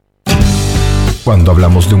Cuando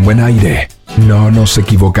hablamos de un buen aire, no nos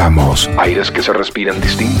equivocamos. Aires que se respiran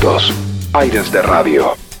distintos. Aires de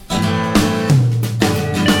radio.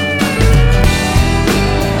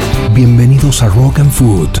 Bienvenidos a Rock and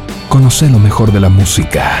Food. Conoce lo mejor de la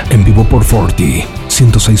música. En vivo por 40,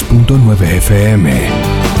 106.9 FM.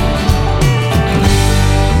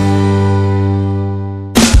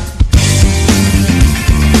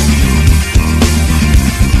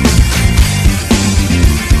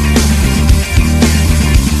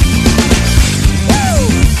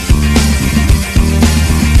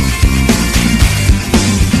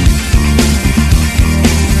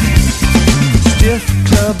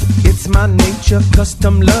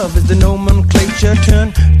 Custom love is the nomenclature.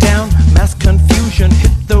 Turn down mass confusion.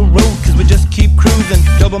 Hit the road cause we just keep cruising.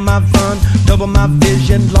 Double my fun, double my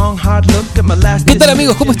vision. Long hard look at my last. ¿Qué tal,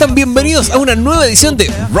 amigos? ¿Cómo están? Bienvenidos a una nueva edición de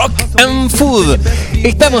Rock and Food.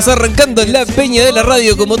 Estamos arrancando la peña de la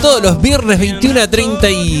radio como todos los viernes 21:30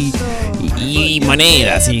 y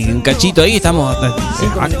monedas y un cachito ahí. Estamos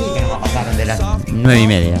de las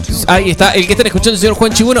 9:30. Ahí está, el que están escuchando, el señor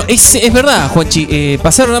Juanchi. Bueno, es verdad, Juanchi,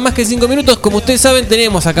 pasaron nada más que 5 minutos. Como ustedes saben,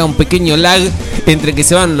 tenemos acá un pequeño lag entre que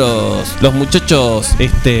se van los muchachos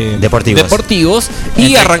deportivos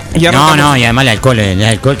y arrancamos. No, y además el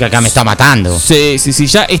alcohol que acá me está matando. Sí,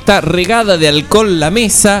 ya está regada de alcohol la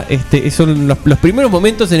mesa. Son los primeros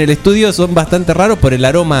momentos en el estudio, son bastante raros por el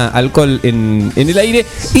aroma alcohol en el aire.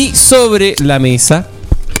 Y sobre la mesa,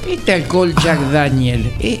 este alcohol Jack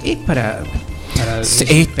Daniel es para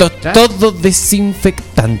esto es todo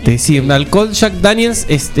desinfectante. Sí, un alcohol Jack Daniels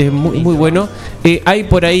muy bueno. Hay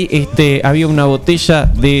por ahí había una botella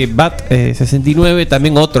de Bat 69,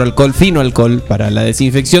 también otro alcohol, fino alcohol para la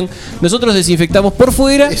desinfección. Nosotros desinfectamos por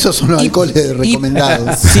fuera. Esos son los alcoholes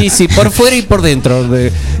recomendados. Sí, por fuera y por dentro.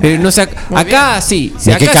 No sé, acá sí.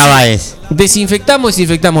 ¿De qué cava es? Desinfectamos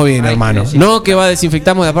bien, hermano. No que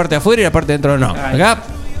desinfectamos la parte de afuera y la parte de dentro, no. Acá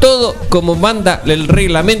todo como manda el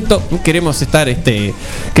reglamento. Queremos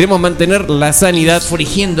mantener la sanidad.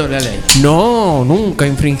 Infringiendo la ley. No, nunca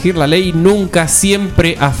infringir la ley, nunca,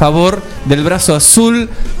 siempre a favor del brazo azul,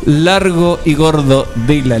 largo y gordo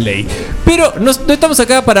de la ley. Pero no estamos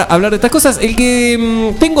acá para hablar de estas cosas. El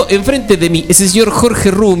que tengo enfrente de mí es el señor Jorge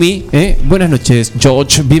Rumi. Buenas noches,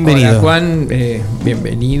 George, bienvenido. Hola, Juan,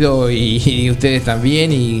 bienvenido y ustedes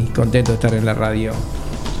también, y contento de estar en la radio.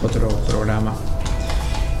 Otro programa.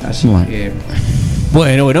 Así que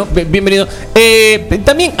bueno, bienvenido.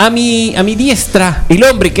 También a mi diestra, el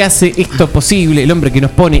hombre que hace esto posible, el hombre que nos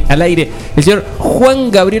pone al aire, el señor Juan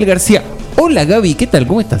Gabriel García. Hola, Gaby, ¿qué tal?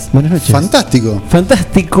 ¿Cómo estás? Buenas noches. Fantástico.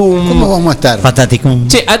 ¿Cómo vamos a estar? Fantástico.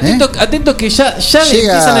 Che, atento que ya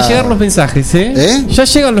empiezan a llegar los mensajes, Ya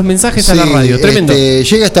llegan los mensajes a la radio, tremendo.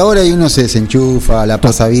 Llega esta hora y uno se desenchufa, la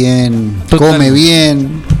pasa bien, come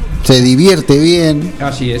bien, se divierte bien.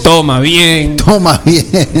 Así es. Toma bien.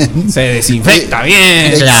 Se desinfecta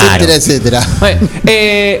bien. Etcétera. Bueno,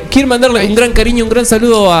 quiero mandarle un gran cariño, un gran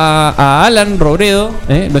saludo a Alan Robredo,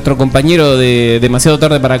 nuestro compañero de Demasiado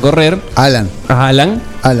Tarde para Correr. Alan.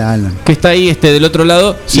 Que está ahí del otro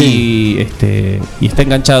lado. Sí. Y está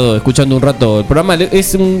enganchado escuchando un rato el programa.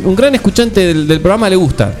 Es un gran escuchante del programa, le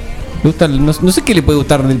gusta. No sé qué le puede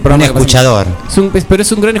gustar del programa. Un escuchador. Pero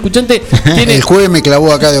es un gran escuchante. El jueves me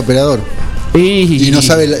clavó acá de operador. Y no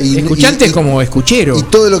sabe. Escuchante como escuchero. Y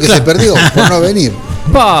todo lo que se perdió por no venir.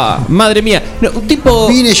 Madre mía. No, un tipo.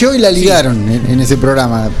 Vine yo y la ligaron en ese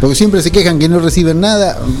programa. Porque siempre se quejan que no reciben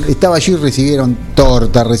nada. Estaba allí y recibieron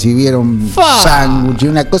torta, recibieron sándwich,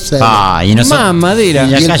 una cosa. Madera.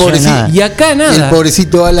 Y acá nada. El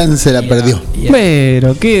pobrecito Alan se la perdió.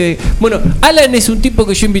 Pero qué. Bueno, Alan es un tipo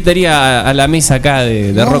que yo invitaría a la mesa acá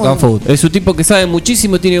de Rock and Food. Es un tipo que sabe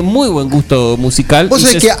muchísimo, tiene muy buen gusto musical. Vos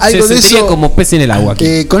sabés que algo de eso, como pez en el agua.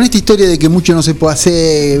 Con esta historia de que mucho no se puede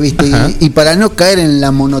hacer, ¿viste? Y para no caer en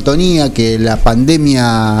la monotonía que la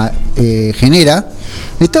pandemia genera,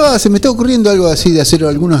 se me está ocurriendo algo así de hacer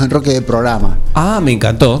algunos enroques de programa. Me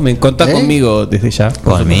encantó. Me contás conmigo desde ya.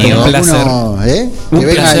 Conmigo. Un placer. Que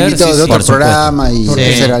vengan invitados de otro programa y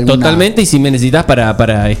hacer alguna. Totalmente, y si me necesitas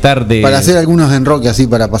para estar para hacer algunos enroques así,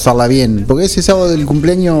 para pasarla bien. Porque ese sábado del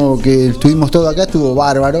cumpleaños que estuvimos todos acá estuvo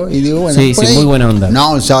bárbaro. Y digo, bueno, sí, muy buena onda.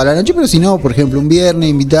 No el sábado a la noche, pero si no, por ejemplo, un viernes,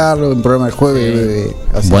 invitarlo, un programa el jueves.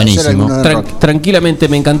 Buenísimo. Tranquilamente,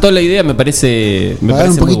 me encantó la idea, me parece. Para dar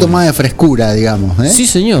un poquito más de frescura, digamos. Sí,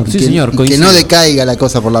 señor. Que no decaiga la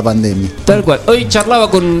cosa por la pandemia. Tal cual. Hoy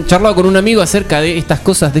charlaba con un amigo acerca de estas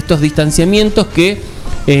cosas, de estos distanciamientos que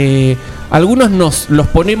algunos los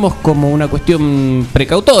ponemos como una cuestión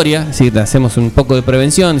precautoria, es decir, hacemos un poco de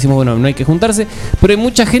prevención, decimos, bueno, no hay que juntarse, pero hay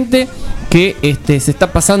mucha gente que se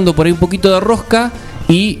está pasando por ahí un poquito de rosca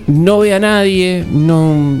y no ve a nadie,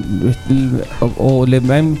 o le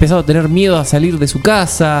ha empezado a tener miedo a salir de su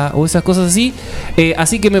casa o esas cosas así.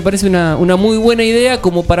 Así que me parece una muy buena idea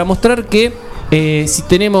como para mostrar que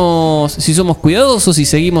si somos cuidadosos, si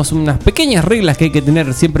seguimos unas pequeñas reglas que hay que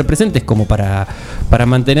tener siempre presentes como para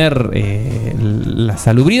mantener la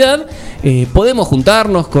salubridad, podemos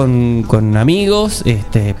juntarnos con amigos,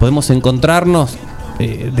 podemos encontrarnos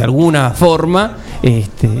de alguna forma,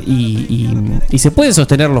 y se pueden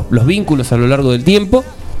sostener los vínculos a lo largo del tiempo.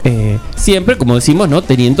 Siempre, como decimos, ¿no?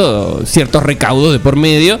 Teniendo ciertos recaudos de por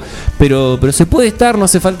medio, pero se puede estar, no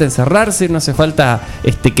hace falta encerrarse, no hace falta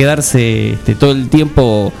quedarse todo el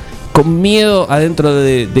tiempo con miedo adentro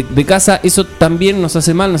de casa. Eso también nos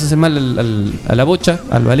hace mal a la bocha,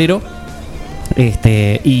 al valero.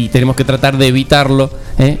 Y tenemos que tratar de evitarlo,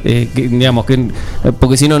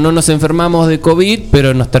 porque si no nos enfermamos de COVID,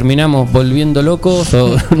 pero nos terminamos volviendo locos,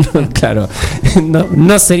 claro,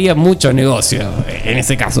 no sería mucho negocio en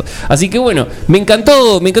ese caso. Así que bueno, me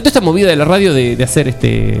encantó esta movida de la radio de hacer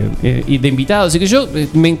y de invitados, así que yo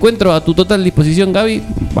me encuentro a tu total disposición, Gaby.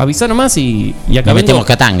 Avisá nomás y acá metemos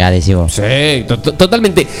catanga, decimos. Sí,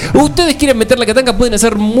 totalmente. Ustedes quieren meter la catanga, pueden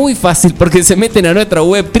hacer muy fácil, porque se meten a nuestra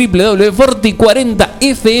web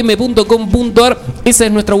www.forti40fm.com.ar. Esa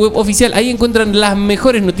es nuestra web oficial. Ahí encuentran las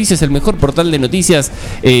mejores noticias, el mejor portal de noticias,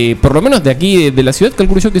 por lo menos de aquí de la ciudad.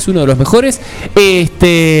 Calculo yo que es uno de los mejores.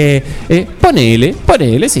 Ponele,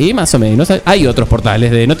 sí, más o menos. Hay otros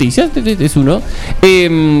portales de noticias, es uno.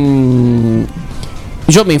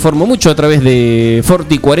 Yo me informo mucho a través de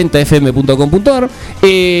forti40fm.com.ar.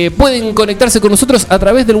 Pueden conectarse con nosotros a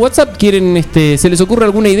través del WhatsApp. ¿Quieren, se les ocurre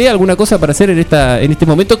alguna idea, alguna cosa para hacer en este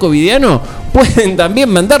momento covidiano? Pueden también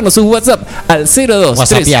mandarnos un WhatsApp al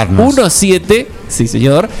 02317, sí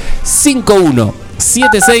señor,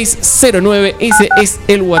 517609. Ese es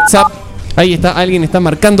el WhatsApp. Ahí está, alguien está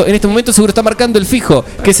marcando, en este momento seguro está marcando el fijo,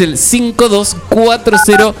 que es el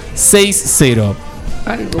 524060.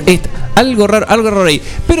 Algo raro ahí.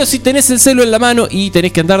 Pero si tenés el celu en la mano y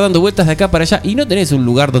tenés que andar dando vueltas de acá para allá y no tenés un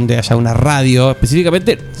lugar donde haya una radio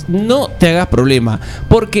específicamente, no te hagas problema,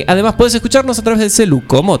 porque además podés escucharnos a través del celu.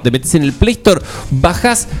 ¿Cómo? Te metes en el Play Store,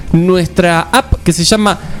 bajás nuestra app que se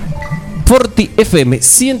llama Forti FM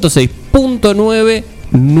 106.9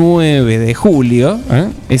 9 de julio,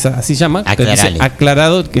 esa así llama,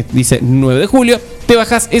 aclarado, que dice 9 de julio. Te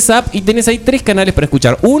bajas esa app y tenés ahí 3 canales para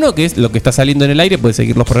escuchar. Uno que es lo que está saliendo en el aire, puedes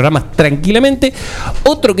seguir los programas tranquilamente.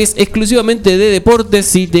 Otro que es exclusivamente de deportes.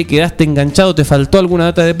 Si te quedaste enganchado, te faltó alguna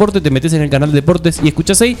data de deporte, te metes en el canal de deportes y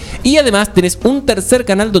escuchás ahí. Y además tenés un tercer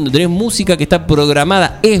canal donde tenés música que está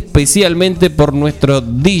programada especialmente por nuestro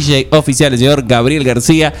DJ oficial, el señor Gabriel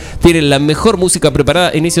García. Tienen la mejor música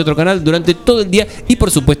preparada en ese otro canal durante todo el día. Y por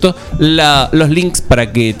supuesto los links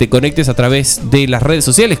para que te conectes a través de las redes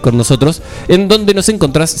sociales con nosotros, en donde nos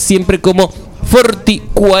encontrás siempre como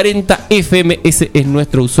Forti40FM. Ese es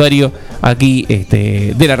nuestro usuario aquí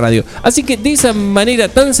de la radio. Así que de esa manera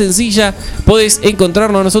tan sencilla podés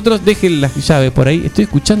encontrarnos a nosotros. Dejen las llaves por ahí. Estoy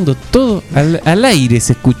escuchando todo al aire,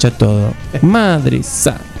 se escucha todo. Madre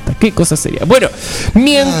santa, qué cosa sería. Bueno,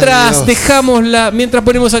 mientras mientras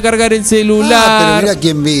ponemos a cargar el celular. Pero mira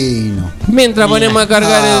quién vino. Mientras ponemos a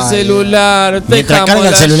cargar el celular. Mientras carga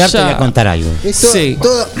el celular te voy a contar algo. Esto, sí.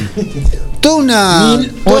 Toda una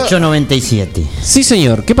 1897. Sí,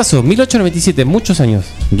 señor. ¿Qué pasó? 1897, muchos años.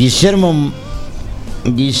 Guillermo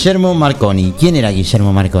Marconi. ¿Quién era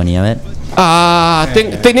Guillermo Marconi? A ver.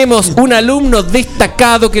 Tenemos un alumno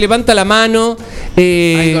destacado que levanta la mano,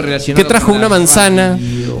 que trajo una manzana.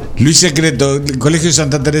 Luis Secreto, Colegio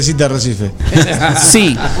Santa Teresita, Recife.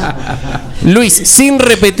 Sí. Luis, sin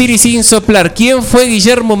repetir y sin soplar, ¿quién fue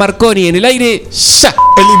Guillermo Marconi? En el aire, ya.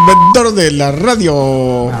 El inventor de la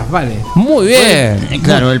radio. Vale. Muy bien.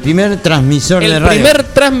 Claro, el primer transmisor de radio. El primer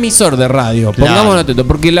transmisor de radio. Claro. Pongámonos atentos,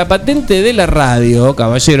 porque la patente de la radio,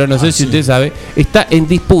 caballero, no sé si usted sabe, está en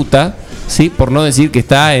disputa. Sí, por no decir que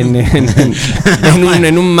está en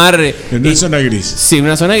un mar. En una zona gris. Sí, en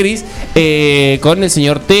una zona gris. Con el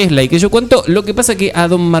señor Tesla y que yo cuento. Lo que pasa que a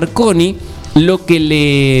don Marconi lo que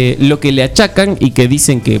le achacan y que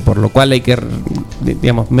dicen que por lo cual hay que,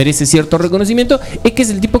 digamos, merece cierto reconocimiento, es que es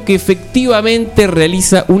el tipo que efectivamente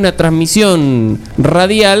realiza una transmisión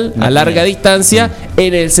radial a larga distancia,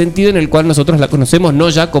 en el sentido en el cual nosotros la conocemos, no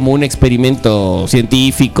ya como un experimento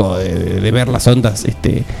científico de ver las ondas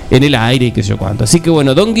en el aire y qué sé yo cuánto. Así que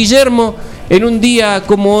bueno, don Guillermo en un día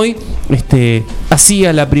como hoy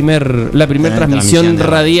hacía la primer transmisión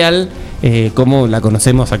radial como la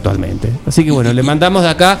conocemos actualmente. Así que bueno, le mandamos de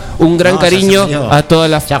acá un gran cariño a toda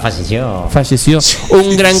la Ya falleció. falleció.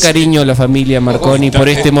 Un gran cariño a la familia Marconi por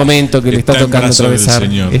este momento que le está tocando atravesar.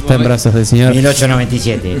 Está en brazos del Señor.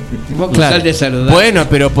 1897. Claro. De saludar. Bueno,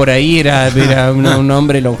 pero por ahí era un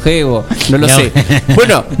hombre longevo. No lo No. sé.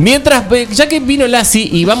 Bueno, mientras, ya que vino Lassi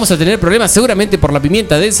y vamos a tener problemas seguramente por la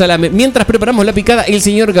pimienta del salame, mientras preparamos la picada, el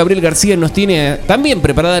señor Gabriel García nos tiene también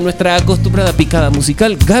preparada nuestra acostumbrada picada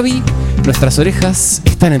musical. Gaby, nuestras orejas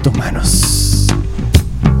están en tus manos.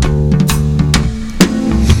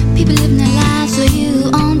 People living their lives for you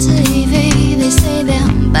on TV. They say they're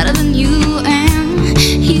better than you, and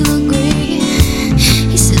you agree.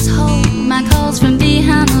 He says, hold my calls from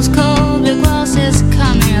behind those cold brick walls. Says,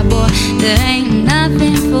 come here, boy, there ain't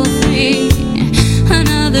nothing for free.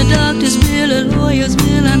 Another doctor's bill, a lawyer's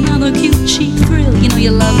bill, another cute cheap thrill. You know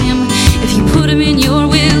you love him if you put him in your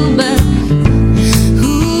will, but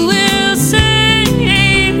who will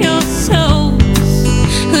save your soul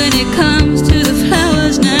when it comes to the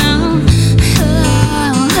flowers now?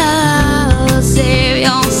 Oh, save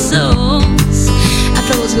your souls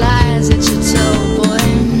after those lies that you told, boy.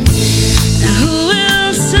 And who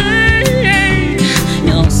will save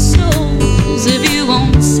your souls if you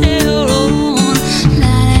won't say your own?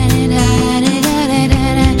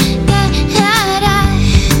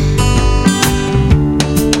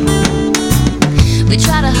 We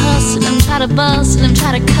try to hustle him, try to bustle him,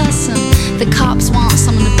 try to cuss him. The cops want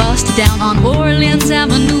someone to bust down on Orleans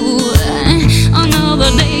Avenue. Another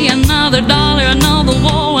day, another dollar, another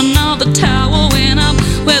war, another tower went up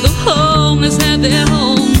where the homeless had their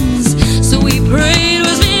homes. So we prayed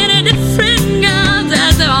with many different gods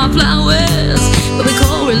as there are flowers, but we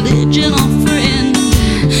call religion our friend.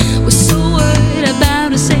 We're so worried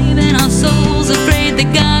about us saving our souls, afraid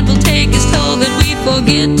that God will take his toll, that we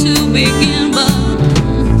forget to begin. But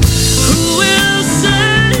who will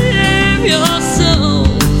save your soul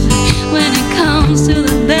when it comes to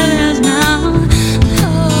the bells now?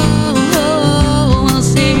 Oh, I'll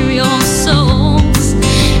save your souls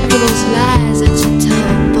for those lies that you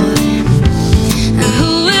told, boy. And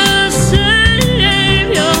who will save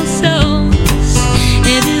your souls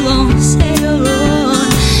if you won't say your own?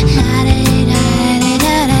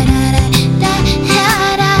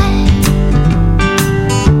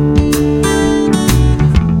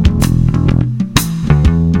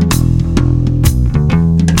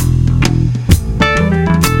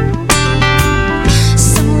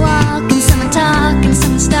 Some walking, some are talking,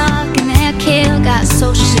 some are stalking. Their kill got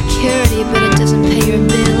social security, but it doesn't pay your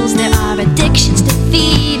bills. There are addictions to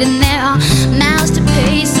feed, and there are mouths to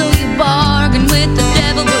pay. So you bargain with the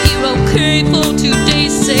devil, but you're okay for 2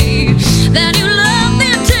 days. Say that you love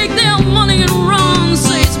them, take their money and run.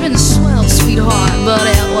 Say it's been swell, sweetheart, but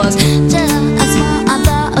it was just one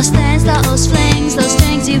of those things, those flings, those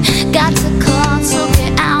things you got to call. So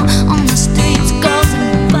get out on the streets, girls,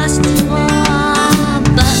 and bust one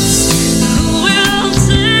bus. Who will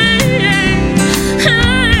save us?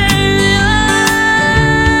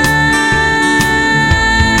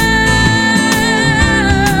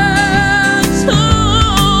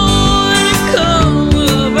 Oh, when it comes,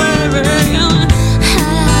 baby,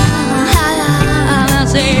 I'll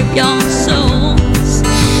save your souls.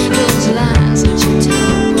 Those lies that you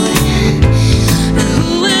tell, boy. And who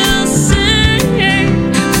will save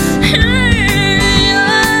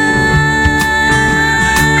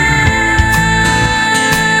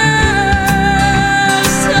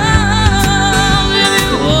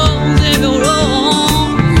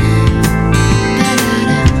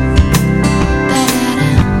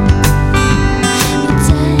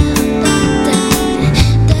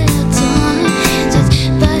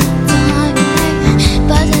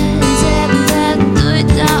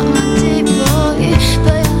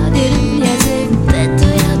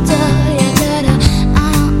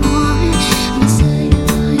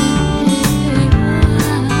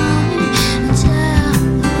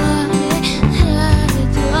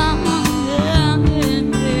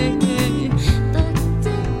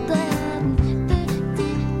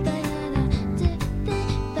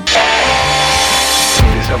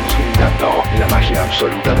Estamos imitando la magia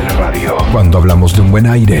absoluta de la radio. Cuando hablamos de un buen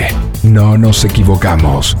aire, no nos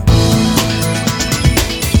equivocamos.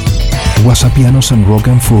 Whatsappianos en Rock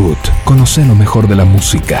and Food. Conoce lo mejor de la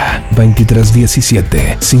música.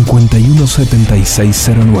 2317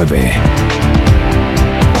 517609.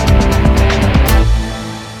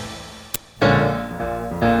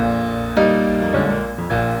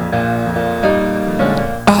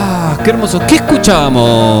 Qué hermoso. ¿Qué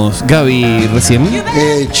escuchábamos, Gaby, recién?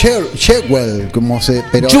 Chewell,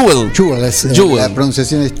 pero Jewel. La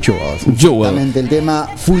pronunciación es Jewel. Justamente el tema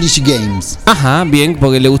Foolish Games. Ajá, bien,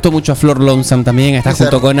 porque le gustó mucho a Flor Lonesome también. Está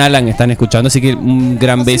junto con Alan, están escuchando, así que un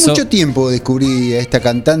gran beso. Hace mucho tiempo descubrí a esta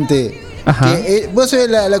cantante. Ajá. Vos sabés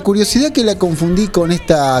la curiosidad que la confundí con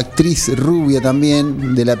esta actriz rubia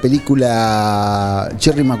también de la película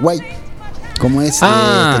Cherry Maguire. ¿Cómo es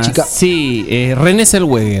esta chica? Sí, Renée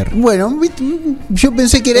Zellweger. Bueno, yo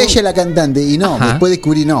pensé que era ella la cantante y no, después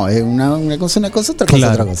descubrí no, es una cosa, otra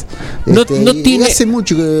cosa. No tiene... Hace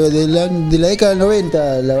mucho, de la década del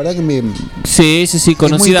 90, la verdad que me... Sí,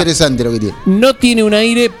 conocida. Es muy interesante lo que tiene. No tiene un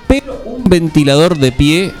aire, pero un ventilador de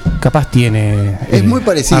pie capaz tiene. Es muy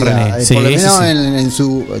parecida, a Renée. por lo menos en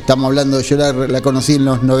su... Estamos hablando, yo la conocí en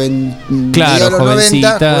los 90. Claro, los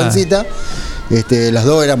jovencita. Las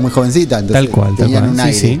dos eran muy jovencitas, entonces tal cual. un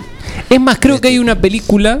aire. Sí. Es más, creo que hay una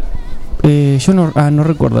película, yo no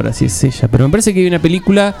recuerdo ahora si es ella, pero me parece que hay una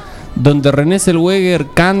película donde Renée Zellweger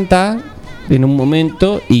canta en un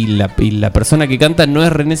momento y la persona que canta no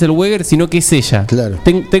es Renée Zellweger, sino que es ella. Claro.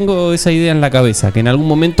 Tengo esa idea en la cabeza, que en algún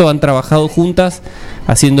momento han trabajado juntas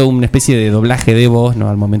haciendo una especie de doblaje de voz, ¿no?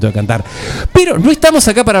 Al momento de cantar. Pero no estamos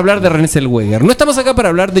acá para hablar de Renée Zellweger, no estamos acá para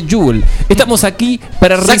hablar de Jewel, estamos aquí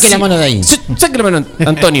para Saque la mano de ahí. Saque la mano,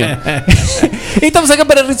 Antonio. Estamos acá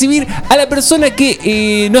para recibir a la persona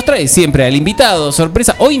que nos trae siempre, al invitado,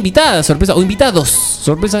 sorpresa, o invitada, sorpresa, o invitados,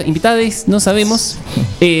 sorpresa, invitades, no sabemos,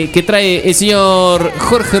 que trae el señor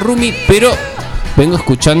Jorge Rumi, pero vengo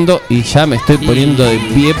escuchando y ya me estoy poniendo de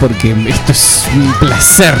pie porque esto es un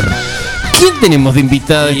placer. ¿Quién tenemos de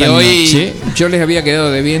invitada esta noche? Yo les había quedado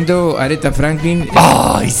debiendo a Aretha Franklin.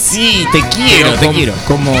 ¡Ay, sí! Te quiero.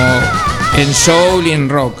 Como en soul y en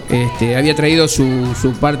rock. Había traído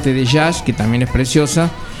su parte de jazz, que también es preciosa.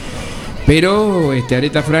 Pero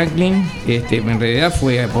Aretha Franklin en realidad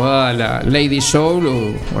fue apodada la Lady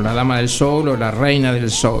Soul o la Dama del Soul o la Reina del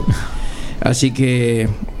Soul. Así que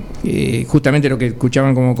justamente lo que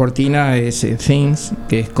escuchaban como cortina es Things,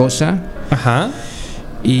 que es cosa. Ajá.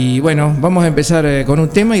 Y bueno, vamos a empezar con un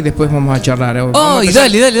tema y después vamos a charlar. Dale. Vamos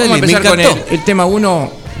a empezar me con encantó. el tema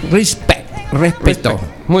 1, respeto.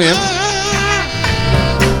 Muy bien.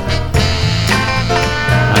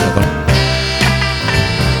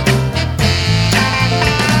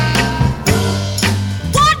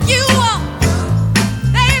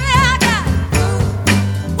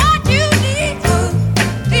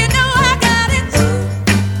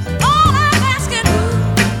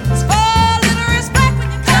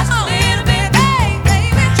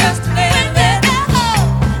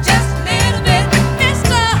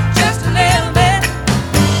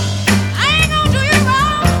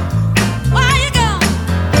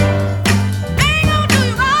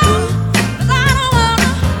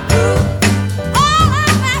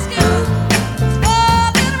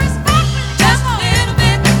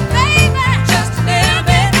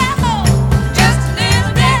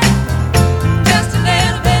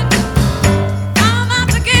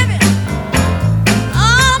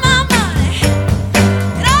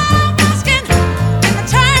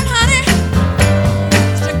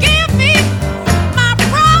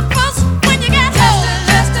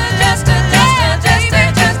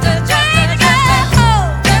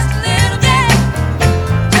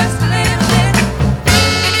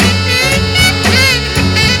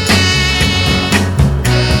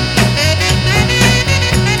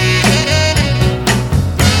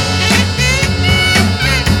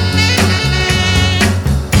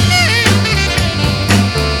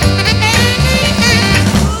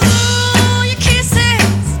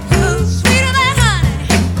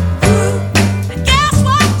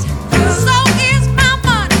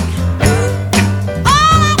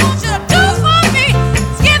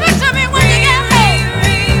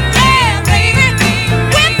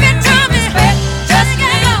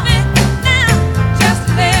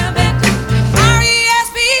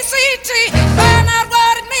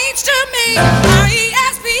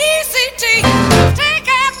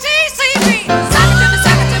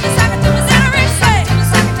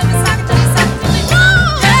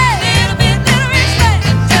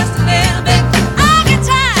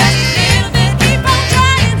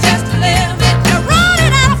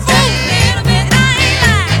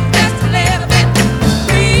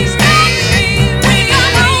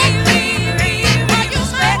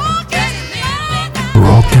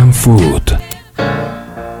 Food.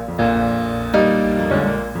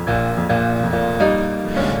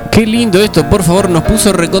 Qué lindo esto, por favor, nos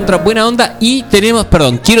puso recontra buena onda. Y tenemos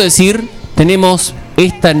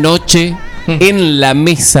esta noche en la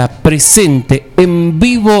mesa, presente, en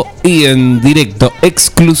vivo y en directo,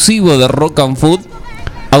 exclusivo de Rock and Food,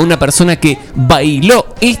 a una persona que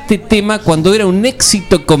bailó este tema cuando era un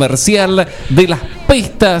éxito comercial de las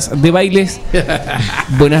pistas de bailes.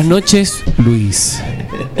 Buenas noches, Luis.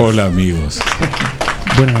 Hola, amigos.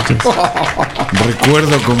 Buenas noches.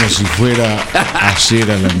 Recuerdo como si fuera ayer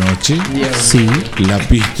a la noche. Sí. La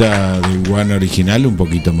pista de One original un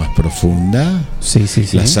poquito más profunda. Sí.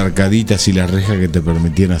 Las arcaditas y las rejas que te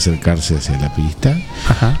permitían acercarse hacia la pista.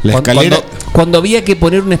 Ajá. La escalera. Cuando había que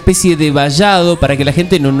poner una especie de vallado para que la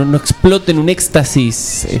gente no explote en un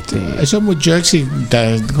éxtasis. Eso mucho éxito,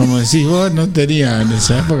 como decís vos, no tenía en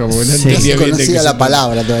esa época, porque no entendía bien de qué conocía se la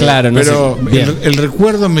palabra todavía. Claro, pero no sé. el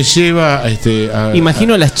recuerdo me lleva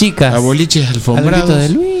Imagino a las chicas. a boliches Al alfombrados. grito de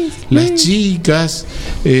Luis. Las chicas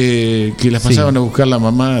que las pasaban a buscar la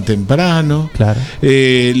mamá temprano. Claro.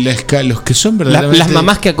 Los que son verdaderamente. Las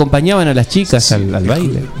mamás que acompañaban a las chicas al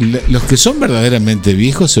baile. Los que son verdaderamente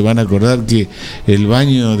viejos se van a acordar que el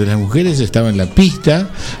baño de las mujeres estaba en la pista.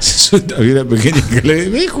 Había una pequeña que le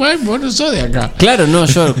dije, Juan, vos no sos de acá. Claro, no,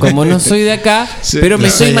 yo como no soy de acá, Sí, pero me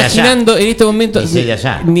claro. estoy imaginando en este momento. Ni soy de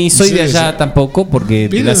allá. Ni soy Sí, de allá sí. tampoco, porque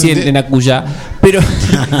Pero nací en Acuyá. Pero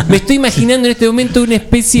me estoy imaginando en este momento una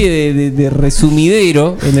especie de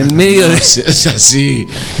resumidero en el medio de. O sea, sí.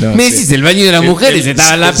 No, Me sí. decís, el baño de las mujeres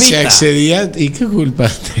estaba en la Se pista. accedía. ¿Y qué culpa?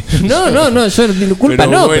 No, yo culpa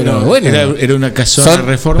Pero no, bueno, pero bueno. era una casona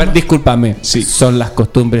reforma. Discúlpame, Sí. son las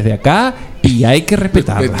costumbres de acá y hay que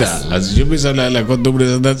respetarlas. Respetala. Si yo empiezo a hablar de la costumbre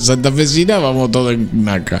santafesina, vamos todos en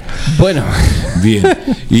naca. Bueno, Bien.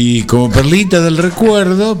 Y como perlita del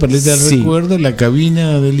recuerdo, Sí. la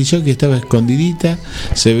cabina del DJ que estaba escondidita,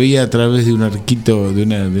 se veía a través de un arquito, de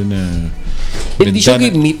una el ventana.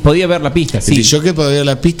 DJ podía ver la pista, El sí. DJ podía ver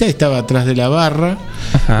la pista, estaba atrás de la barra.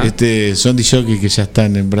 Ajá. Son DJ que ya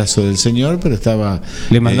están en brazos del señor, pero estaba.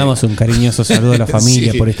 Le mandamos un cariñoso saludo a la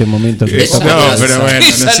familia Sí. por este momento que No, pero bueno,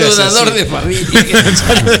 no seas saludador así. de familia.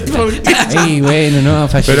 Ay, bueno, no,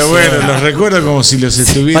 falleció. Pero bueno, los recuerdo como si los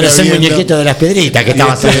estuviera Parece el viendo. muñequito de las piedritas que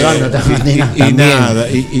estaba saludando también. Y nada,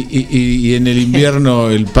 y en el invierno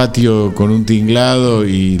el patio con un tinglado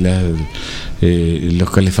y los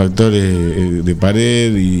calefactores de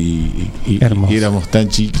pared y Hermoso. éramos tan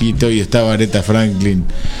chiquitos y estaba Aretha Franklin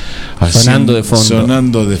Sonando de fondo.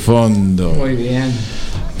 sonando de fondo. Muy bien.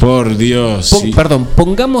 Por Dios. Sí. Perdón,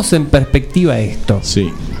 pongamos en perspectiva esto. Sí.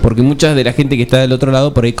 Porque mucha de la gente que está del otro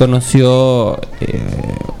lado por ahí conoció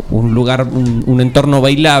un lugar, un entorno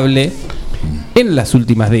bailable en las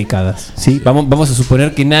últimas décadas, ¿sí? Vamos a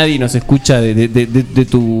suponer que nadie nos escucha de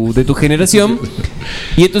tu generación.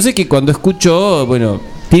 Y entonces que cuando escucho, bueno,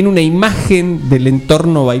 tiene una imagen del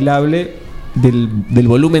entorno bailable, del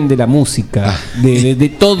volumen de la música,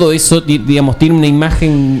 de todo eso, digamos, tiene una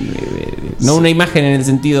imagen, no una imagen en el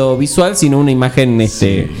sentido visual, sino una imagen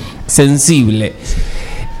sensible.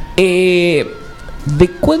 ¿De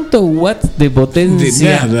cuántos watts de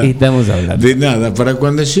potencia estamos hablando? De nada. Para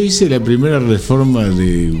cuando yo hice la primera reforma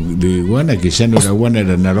de Guana, que ya no era Guana,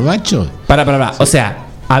 era Narvacho. Para. O sea,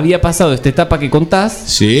 había pasado esta etapa que contás.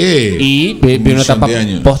 Sí. Y Un viene una millón etapa de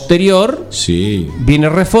años. posterior. Sí. Viene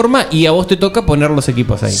reforma y a vos te toca poner los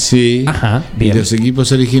equipos ahí. Sí. Ajá, Y bien. los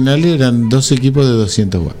equipos originales eran 2 equipos de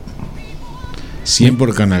 200 watts. 100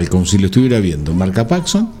 por canal, como si lo estuviera viendo. Marca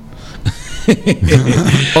Paxson.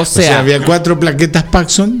 O sea, había 4 plaquetas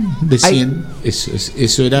Paxson de 100.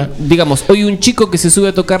 Eso era. digamos, hoy un chico que se sube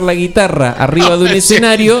a tocar la guitarra arriba de un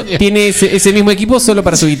escenario tiene ese mismo equipo solo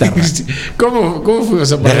para su guitarra. ¿Cómo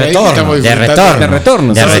fuimos a De parar ahí? retorno, Estamos de disfrutando-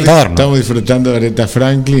 retorno. Estamos disfrutando de Aretha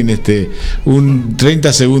Franklin, un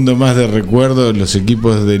 30 segundos más de recuerdo. Los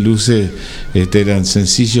equipos de luces eran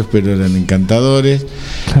sencillos, pero eran encantadores.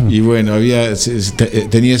 Y bueno,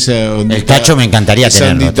 tenía esa ondita. El tacho me encantaría esa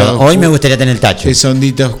tenerlo. ondita Hoy me gustaría tener el tacho. Esa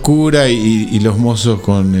ondita oscura y los mozos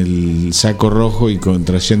con el saco rojo y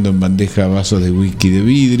trayendo en bandeja vasos de whisky de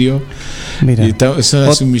vidrio. Mira, Y eso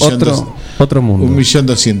hace otro mundo.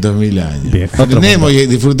 1.200.000 años. Bien, otro Tenemos y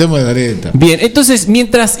disfrutemos de Aretha. Bien, entonces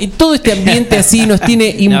mientras todo este ambiente así nos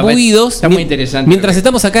tiene imbuidos, está muy interesante. mientras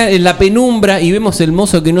estamos acá en la penumbra y vemos el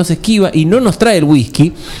mozo que nos esquiva y no nos trae el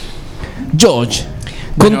whisky, George,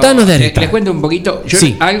 contanos de Aretha. Les cuento un poquito. Yo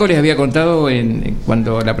Sí. algo les había contado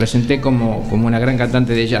cuando la presenté como una gran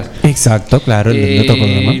cantante de jazz. Exacto, claro, en otro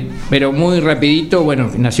programa. Pero muy rapidito, bueno,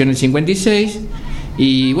 nació en el 56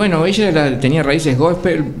 y bueno, ella tenía raíces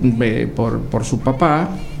gospel por su papá,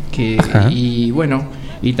 Ajá. y bueno,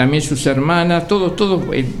 y también sus hermanas, todos,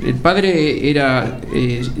 el padre era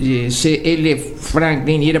C.L.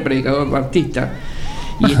 Franklin y era predicador baptista.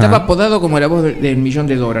 Y estaba apodado como la voz del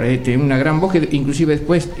 $1.000.000. Una gran voz que inclusive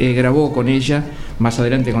después grabó con ella, más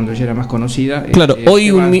adelante cuando ella era más conocida. Claro, hoy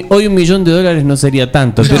 $1 millón no sería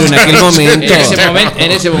tanto, pero en aquel momento...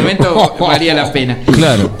 En ese momento valía la pena.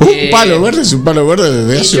 Claro. Un palo verde es un palo verde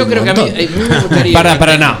desde hace yo creo que a mí me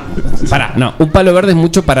gustaría... No, un palo verde es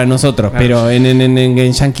mucho para nosotros, pero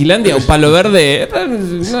en Yanquilandia un palo verde,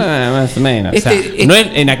 más o menos. No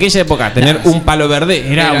en aquella época tener un palo verde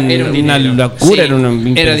era una locura, era un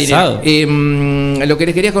impensado. Lo que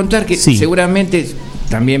les quería contar, que seguramente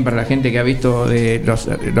también para la gente que ha visto de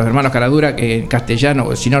los hermanos Caradura, que en castellano,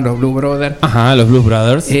 o si no, los Blues Brothers. Ajá, los Blues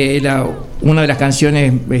Brothers. Una de las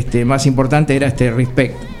canciones más importantes era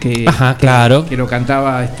Respect, claro. Que lo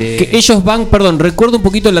cantaba. Que ellos van, recuerdo un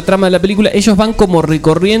poquito la trama de la película, ellos van como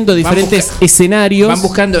recorriendo diferentes escenarios. Van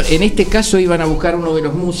buscando, en este caso iban a buscar uno de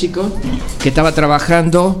los músicos que estaba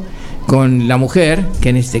trabajando con la mujer, que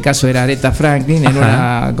en este caso era Aretha Franklin, en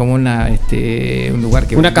un lugar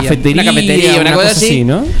que una cafetería, una cosa así,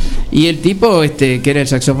 ¿no? Y el tipo, que era el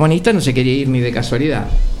saxofonista, no se quería ir ni de casualidad.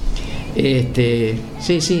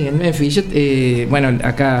 Sí, en Memphis. Bueno,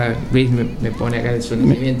 acá Luis me pone acá el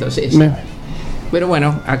sostenimiento. Pero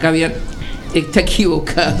bueno, acá había. Está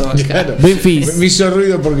equivocado acá. Claro. Memphis. Me hizo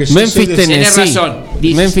ruido porque Memphis, Tennessee. Tenés razón.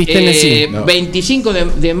 Memphis, Tennessee. 25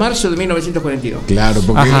 de marzo de 1942. Claro,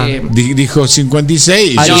 porque dijo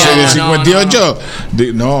 56 y yo soy de 58.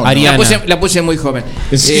 No. La puse muy joven.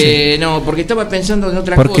 Sí. No, porque estaba pensando en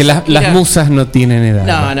otra porque cosa. Porque las musas no tienen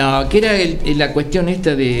edad. No, que era la cuestión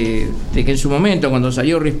esta de que en su momento, cuando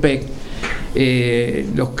salió Respect,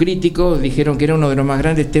 los críticos dijeron que era uno de los más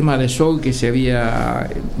grandes temas de soul que se había,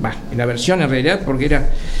 en la versión en realidad, porque era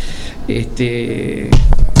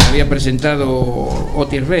había presentado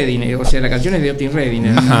Otis Redding, o sea, la canción es de Otis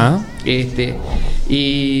Redding.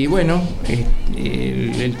 Y bueno,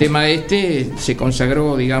 el tema se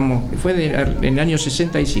consagró, digamos, fue en el año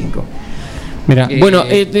 65. Mira,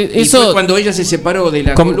 eso fue cuando ella se separó de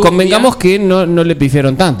la Columbia. Convengamos que no le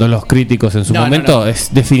pifiaron tanto los críticos en su momento. No.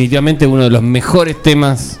 Es definitivamente uno de los mejores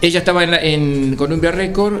temas. Ella estaba en Columbia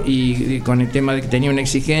Records y con el tema de que tenía una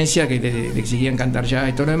exigencia, que le exigían cantar jazz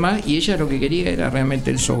y todo lo demás, y ella lo que quería era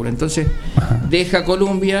realmente el soul. Entonces deja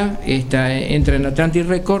Columbia, entra en Atlantic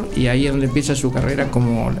Records y ahí es donde empieza su carrera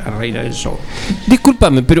como la reina del soul.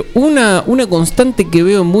 Discúlpame, pero una constante que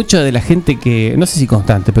veo mucha de la gente que, no sé si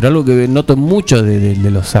constante, pero algo que noto mucho de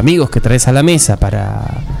los amigos que traes a la mesa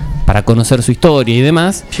para conocer su historia y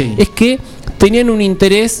demás, es que tenían un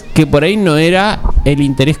interés que por ahí no era el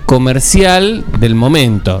interés comercial del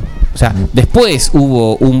momento. O sea, después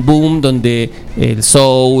hubo un boom donde el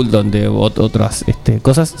soul, donde otras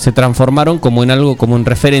cosas se transformaron como en algo, como en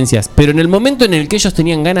referencias. Pero en el momento en el que ellos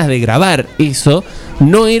tenían ganas de grabar eso,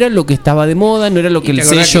 no era lo que estaba de moda, no era lo que el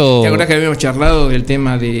sello... ¿Te acordás que habíamos charlado del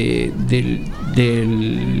tema del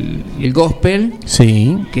gospel?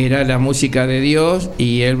 Sí. Que era la música de Dios,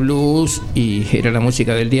 y el blues, y era la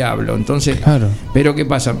música del diablo. Entonces, claro. Pero ¿qué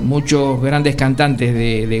pasa? Muchos grandes cantantes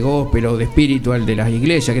de gospel o de spiritual de las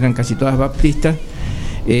iglesias, que eran casi todas baptistas,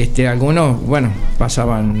 algunos,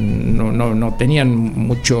 pasaban, no tenían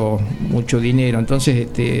mucho dinero, entonces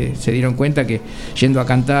se dieron cuenta que yendo a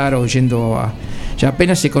cantar o yendo ya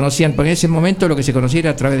apenas se conocían, porque en ese momento lo que se conocía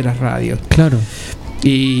era a través de las radios. Claro.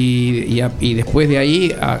 Y después de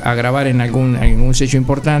ahí a grabar en algún sello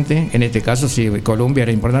importante, en este caso sí, Columbia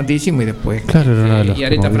era importantísimo, y después y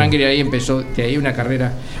Aretha Franklin ahí empezó de ahí una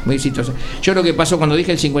carrera muy exitosa. Yo lo que pasó cuando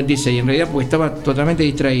dije el 56, en realidad pues estaba totalmente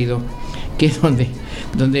distraído, que es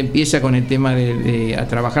donde empieza con el tema de a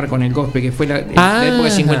trabajar con el gospel, que fue la época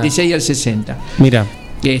del 56 al 60. Mira,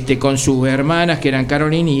 con sus hermanas, que eran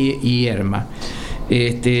Caroline y Irma.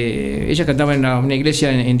 Ella cantaba en una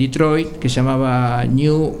iglesia en Detroit que se llamaba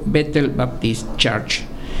New Bethel Baptist Church.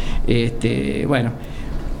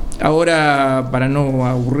 Ahora, para no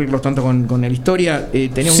aburrirlos tanto con la historia,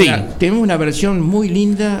 tenemos una versión muy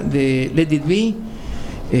linda de Let It Be,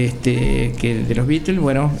 que de los Beatles,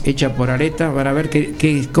 hecha por Aretha. Van a ver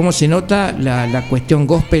cómo se nota la cuestión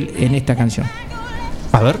gospel en esta canción.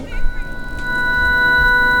 A ver.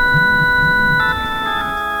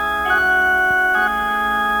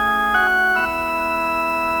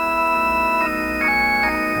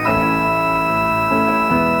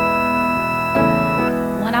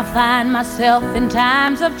 Find myself in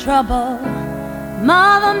times of trouble,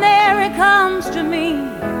 Mother Mary comes to me,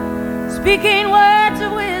 speaking words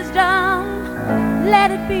of wisdom,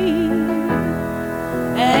 let it be.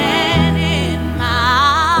 And in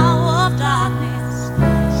my hour of darkness,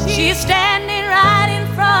 she's standing right in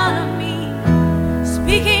front of me,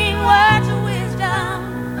 speaking words of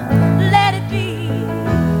wisdom, let it be,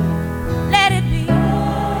 let it be.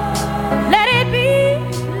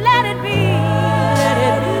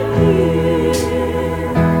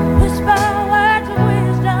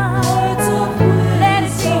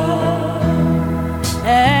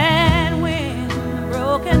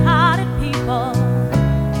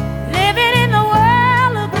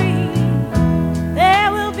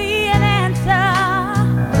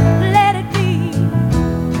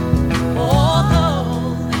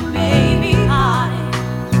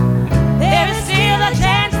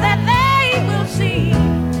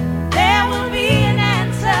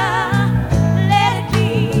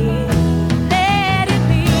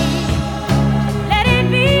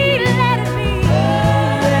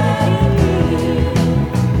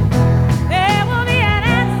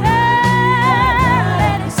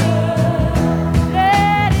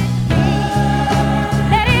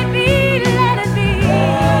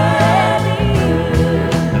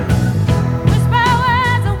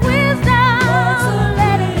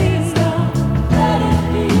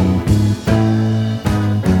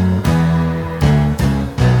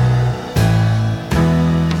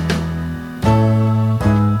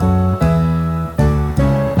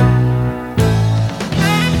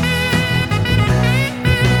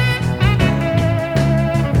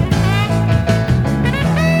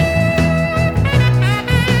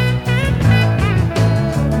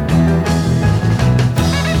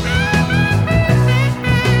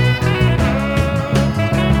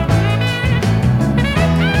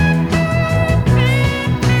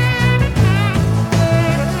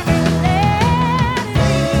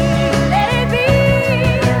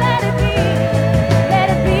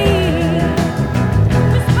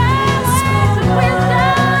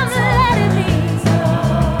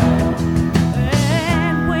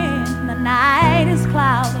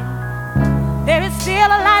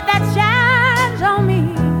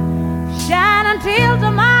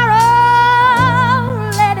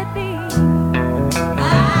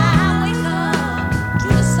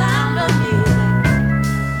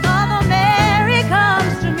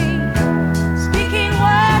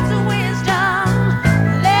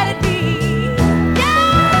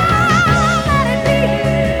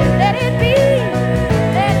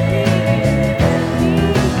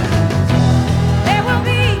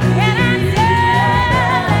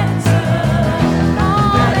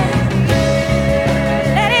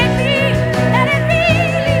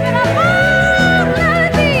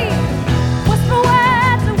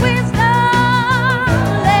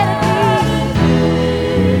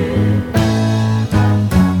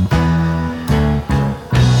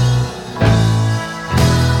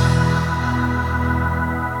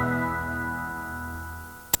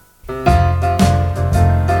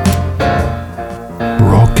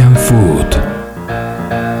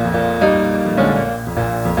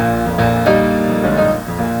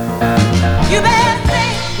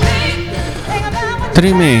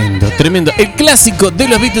 Tremendo. El clásico de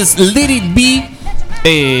los Beatles, Let It Be,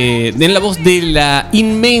 en la voz de la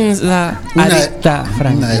inmensa Aretha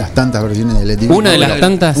Franklin. Una de las tantas versiones de Let It Be. Una de las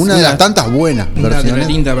tantas buenas Una de versiones. las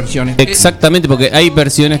lindas versiones. Exactamente, porque hay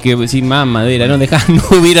versiones que sin más madera, no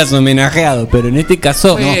hubieras homenajeado, pero en este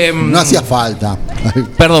caso No hacía falta.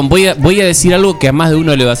 Perdón, voy a decir algo que a más de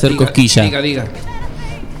uno le va a hacer cosquilla. Diga.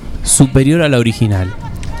 Superior a la original.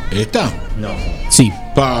 ¿Esta? No. Sí,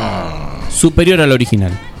 Pa. superior a la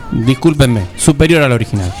original. Discúlpenme, superior a la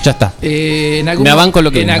original. Ya está. En Me abanco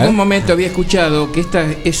lo que en venga, algún momento había escuchado que esta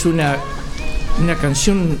es una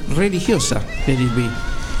canción religiosa de Let It Be.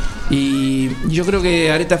 Y yo creo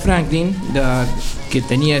que Aretha Franklin, que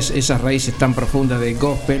tenía esas raíces tan profundas de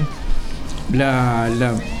gospel,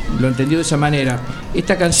 lo entendió de esa manera.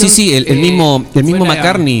 Esta canción. Sí, el mismo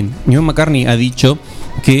McCartney ha dicho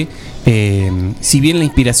que si bien la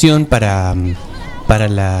inspiración para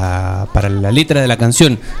la letra de la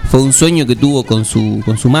canción fue un sueño que tuvo con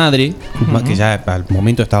su madre, que ya al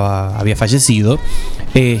momento había fallecido,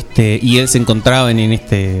 y él se encontraba en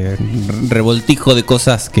este revoltijo de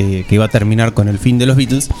cosas que iba a terminar con el fin de los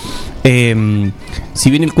Beatles. Si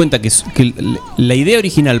bien él cuenta que la idea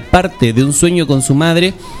original parte de un sueño con su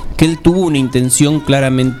madre, que él tuvo una intención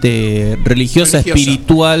claramente religiosa.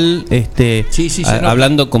 Espiritual,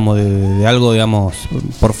 hablando como de algo, digamos,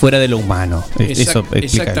 por fuera de lo humano. Eso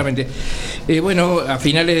exactamente. Bueno, a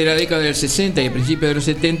finales de la década del 60 y a principios de los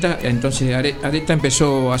 70, entonces Aretha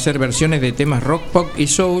empezó a hacer versiones de temas rock, pop y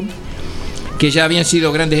soul que ya habían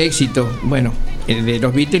sido grandes éxitos. Bueno, de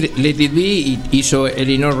los Beatles, Let It Be hizo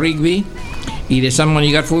Eleanor Rigby, y de Simon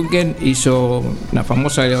y Garfunkel hizo la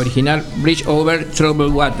famosa original Bridge Over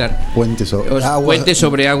Troubled Water, Puente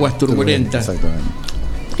sobre aguas turbulentas. Exactamente.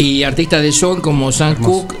 Y artistas de soul como Sam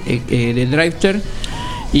Cooke, de Drifter.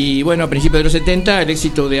 Y bueno, a principios de los 70 el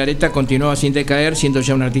éxito de Aretha continuaba sin decaer, siendo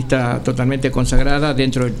ya una artista totalmente consagrada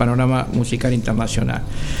dentro del panorama musical internacional.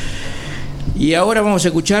 Y ahora vamos a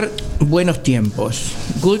escuchar Buenos Tiempos,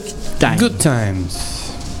 Good Times. Good Times.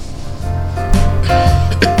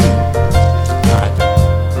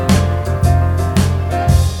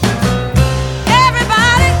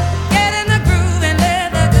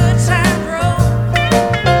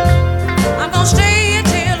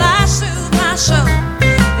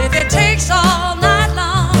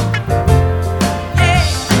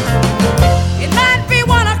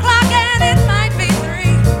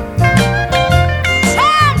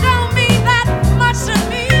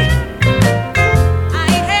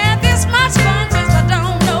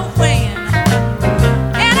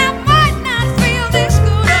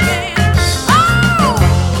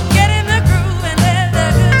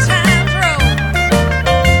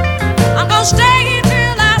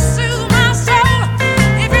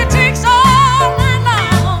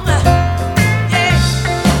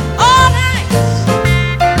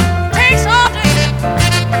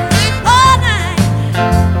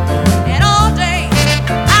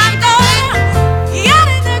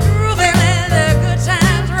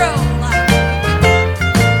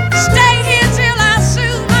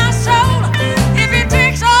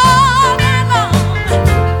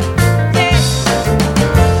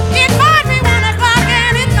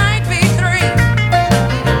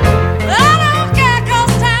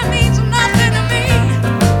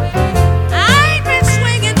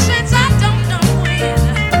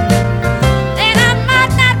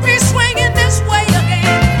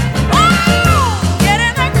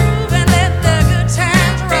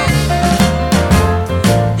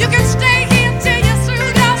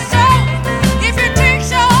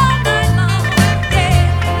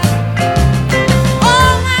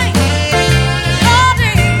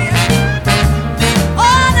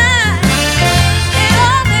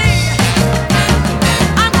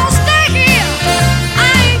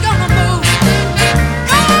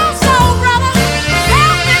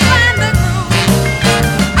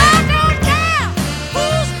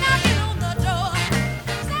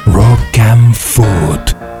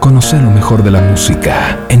 Conoce lo mejor de la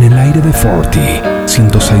música en el aire de Forti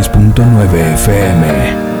 106.9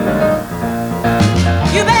 FM.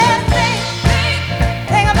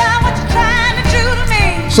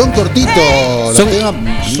 Son cortitos.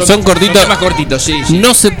 Son cortitos. Más cortitos, sí.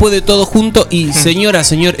 No se puede todo junto. Y señor,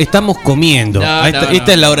 esta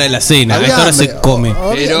es la hora de la cena. A esta hora se come.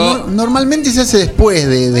 Pero normalmente se hace después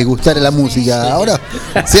de gustar la música. Ahora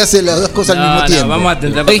se hacen las dos cosas al mismo tiempo. Vamos a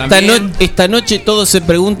intentar esta noche todos se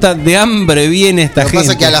preguntan, ¿de hambre viene esta gente? Lo que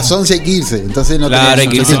pasa es que a las 11 hay que irse. Entonces hay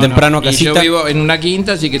que irse temprano a casita. Y yo vivo en una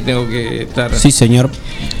quinta, así que tengo que estar. Sí, señor.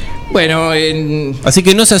 Bueno, así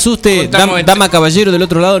que no se asuste, dama caballero del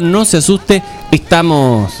otro lado, no se asuste,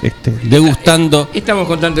 estamos degustando. Estamos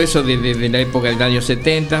contando eso de la época del año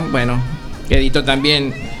 70. Bueno, editó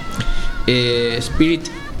también Spirit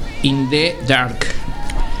in the Dark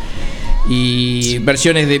y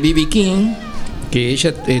versiones de B.B. King, que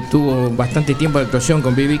ella tuvo bastante tiempo de actuación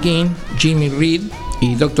con B.B. King, Jimmy Reed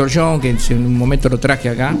y Dr. John, que en un momento lo traje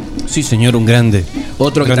acá. Sí, señor, un grande.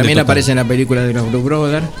 Otro que grande también total. aparece en la película de los Blue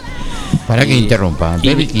Brothers. Para que interrumpa,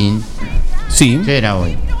 B.B. King. Sí. ¿Qué era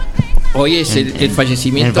hoy? Hoy es el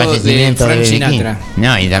fallecimiento de Frank B.B. Sinatra. King.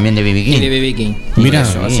 No, y también de B.B. King. Y de B.B. King. Mirá.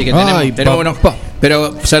 Eso, así que Ay, tenemos unos.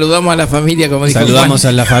 Pero saludamos a la familia, como dijo Saludamos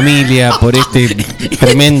Juan. a la familia por este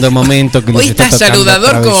tremendo momento que Hoy nos está estás tocando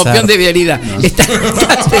saludador como atravesar. peón de vialidad.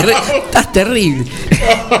 Estás terrible.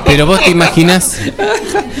 Pero vos te imaginás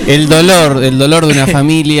el dolor de una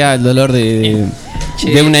familia, el dolor de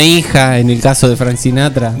una hija, en el caso de Frank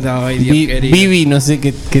Sinatra. No, ay, Dios querido. Vivi, no sé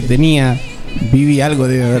qué tenía. Vivi algo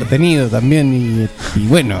debe haber tenido también. Y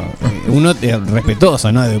bueno, uno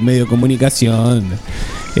respetuoso, ¿no? De un medio de comunicación.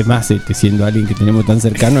 Es más, siendo alguien que tenemos tan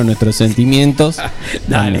cercano a nuestros sentimientos.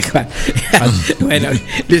 Dale, Juan. Bueno,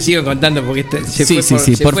 le sigo contando porque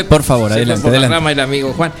por favor, adelante. Por la rama el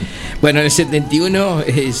amigo Juan. Bueno, en el 71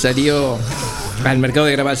 salió al mercado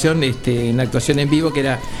de grabación una actuación en vivo que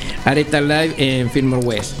era Aretha Live en Fillmore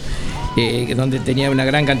West, donde tenía una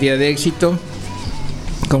gran cantidad de éxito,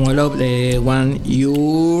 como Love de One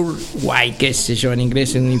Your Why, qué sé yo, en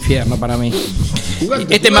inglés es un infierno para mí.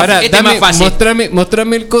 Este es más fácil.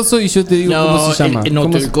 Mostrame el coso y yo te digo cómo se llama.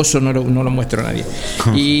 El coso no lo muestro a nadie.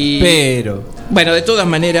 Pero bueno, de todas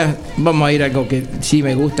maneras, vamos a ir a algo que sí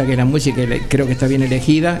me gusta, que es la música, que creo que está bien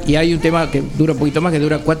elegida. Y hay un tema que dura un poquito más, que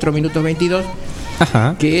dura 4 minutos 22.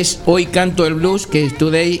 Ajá. Que es Hoy canto el blues, que es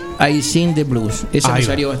Today I Sing the Blues. Esa me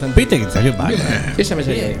salió bastante. Viste que salió mal. Esa me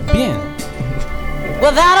salió bien.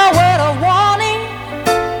 Without a word of warning,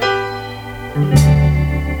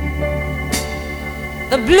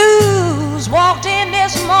 the blues walked in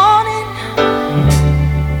this morning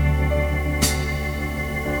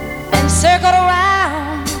and circled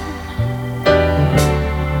around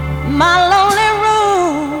my lonely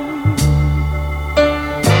room.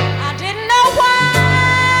 I didn't know why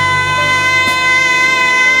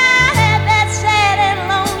I had that sad and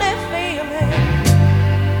lonely feeling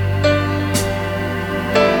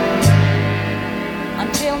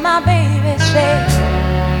until my baby said,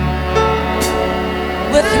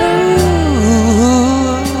 we're through.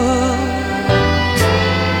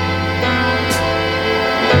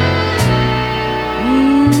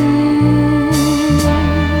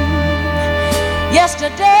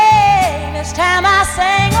 Yesterday, this time I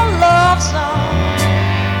sang a love song,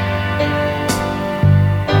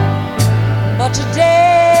 but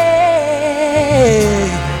today,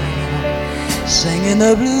 singing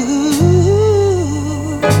the blues.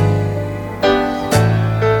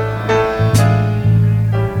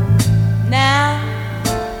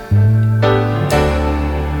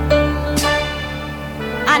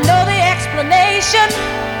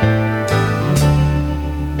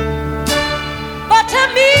 But to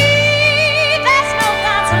me, that's no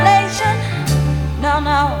consolation. No,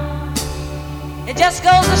 it just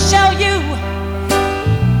goes to show you,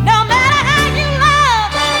 no matter how you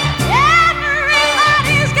love,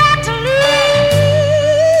 everybody's got to lose.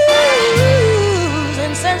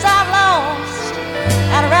 And since I've lost,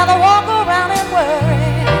 I'd rather walk around and worry.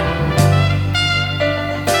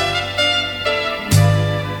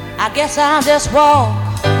 I guess I'll just walk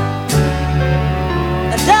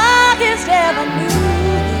the darkest avenue.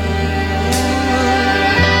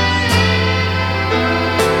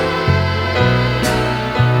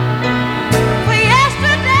 For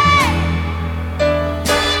yesterday,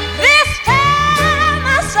 this time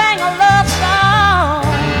I sang a love song,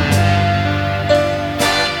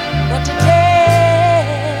 but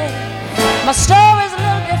today my story's a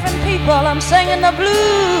little different, people. I'm singing the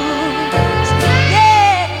blues.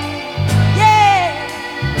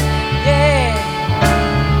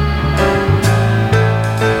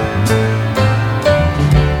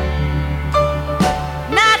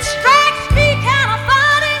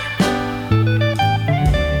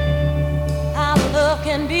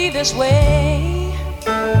 This way,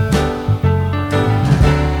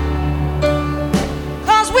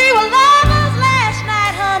 'cause we were lovers last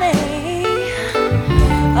night, honey.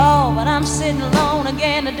 Oh, but I'm sitting alone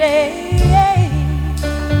again today.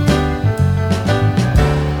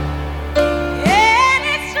 And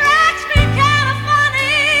it strikes me kind of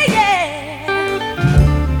funny, yeah,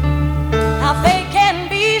 how fate can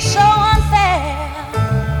be so unfair.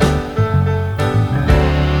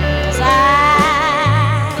 'Cause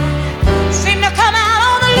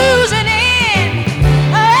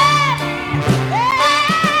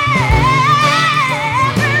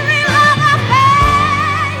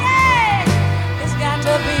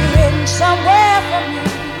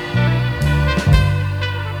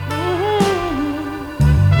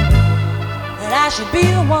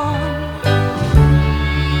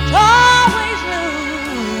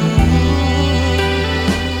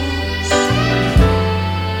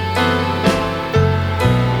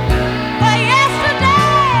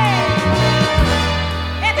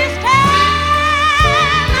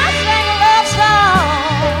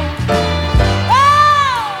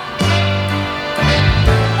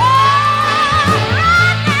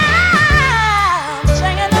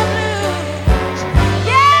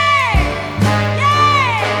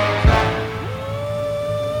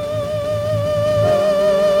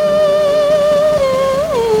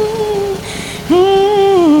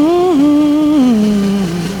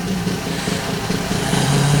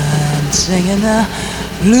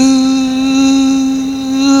Rock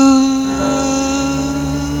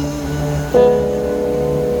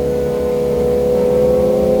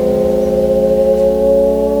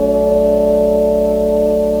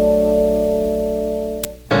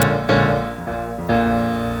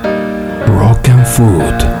and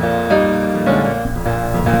Food.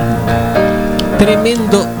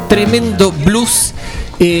 Tremendo blues.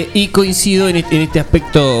 Y coincido en este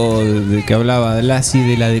aspecto de que hablaba Lassie,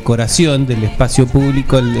 de la decoración del espacio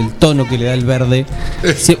público, el tono que le da el verde.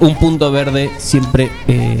 Un punto verde siempre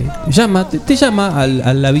te llama a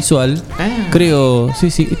la visual. Creo,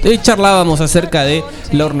 sí. Charlábamos acerca de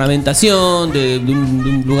la ornamentación de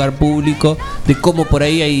un lugar público, de cómo por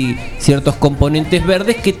ahí hay ciertos componentes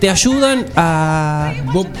verdes que te ayudan a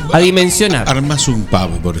dimensionar. Armas un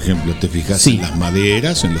pub, por ejemplo, te fijas en las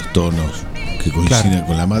maderas, en los tonos que coinciden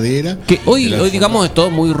con la madera. Que hoy digamos es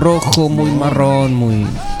todo muy rojo, muy marrón, muy.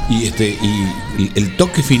 Y el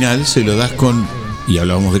toque final se lo das con, y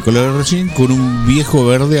hablábamos de color recién, con un viejo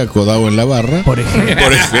verde acodado en la barra. Por ejemplo.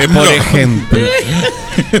 Por ejemplo.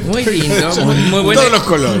 Muy lindo, muy bueno. Todos los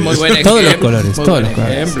colores. Muy buen Todos los ejemplo, colores, muy todos buen los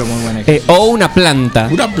colores. ejemplo, muy buen ejemplo. O una planta.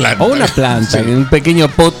 Sí. Un pequeño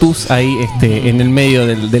potus ahí en el medio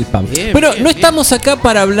del pub. Bien, Pero bien, no estamos acá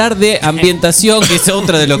para hablar de ambientación, que es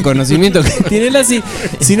otra de los conocimientos que tiene Lassie,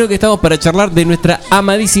 sino que estamos para charlar de nuestra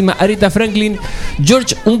amadísima Aretha Franklin.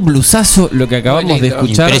 George, un blusazo lo que acabamos de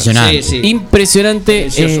escuchar. Impresionante. Sí. Impresionante.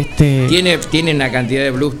 Precioso. Tiene una cantidad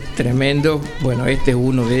de blues tremendo. Bueno, este es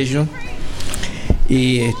uno de ellos.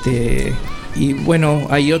 Y bueno,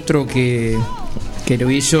 hay otro que lo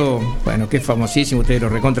hizo, bueno, que es famosísimo, ustedes lo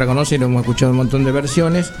recontra conocen, lo hemos escuchado en un montón de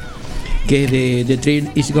versiones, que es de The Thrill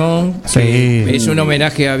Is Gone, que es un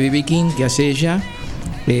homenaje a B.B. King que hace ella,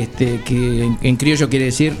 que en criollo quiere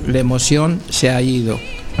decir la emoción se ha ido.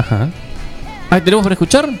 Ajá. ¿Tenemos para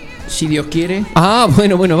escuchar? Si Dios quiere.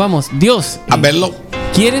 Bueno, vamos. Dios. A verlo.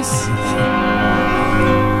 ¿Quieres?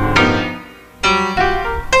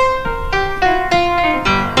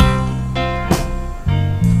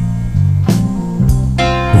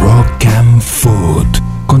 Rock and Food.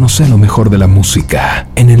 Conoce lo mejor de la música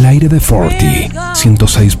en el aire de 40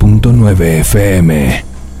 106.9 FM.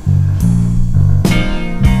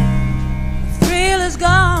 Thrill is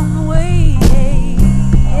gone away.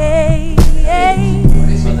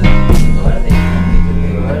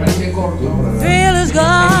 Thrill is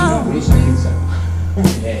gone.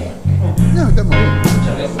 No, estamos bien.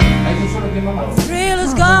 Thrill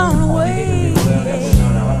is gone away.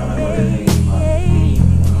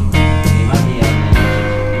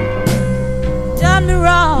 Done me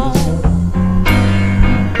wrong.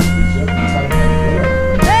 Baby, you'll be sorry someday.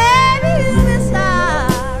 The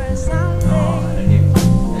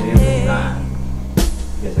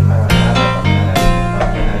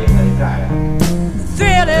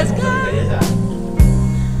thrill is gone.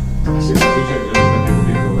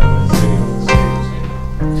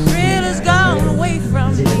 Thrill is gone away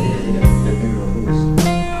from me.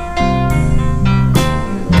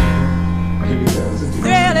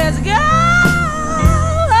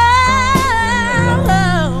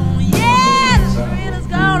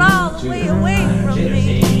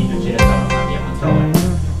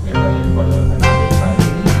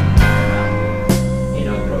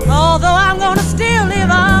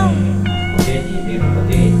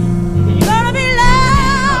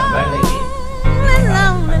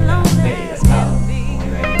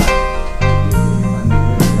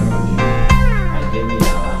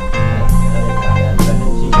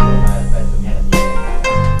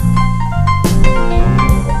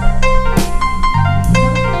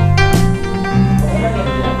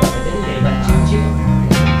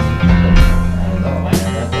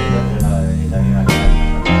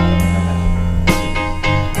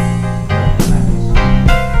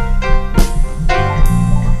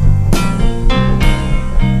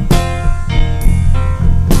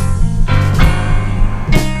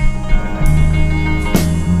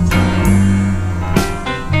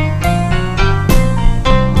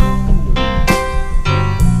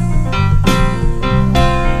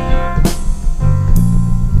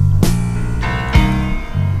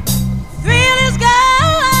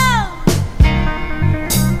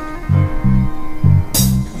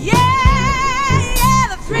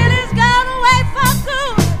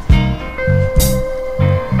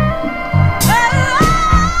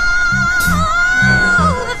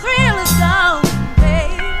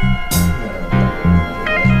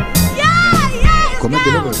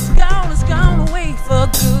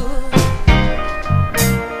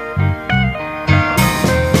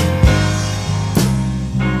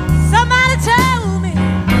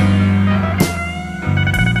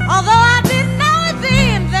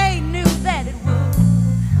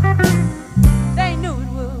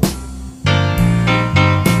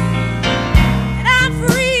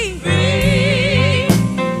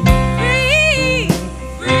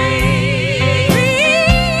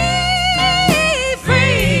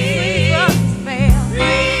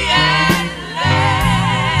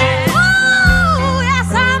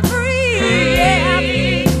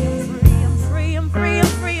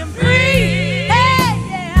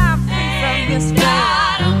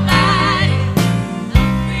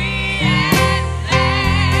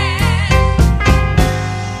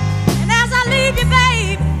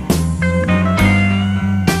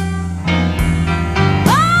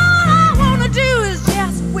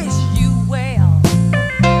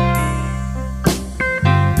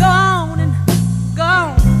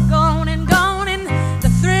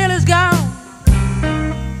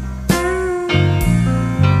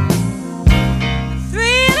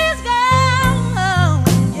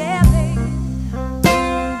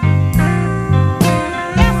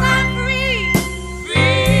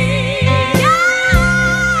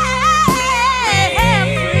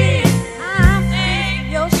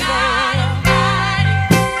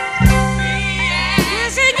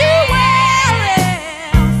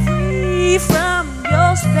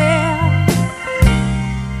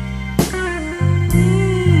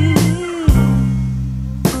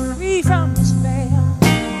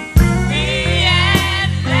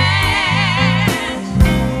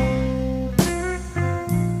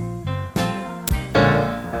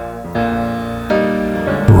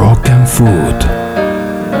 Food.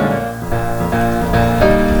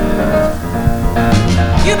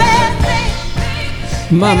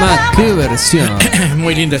 Mamá, qué versión.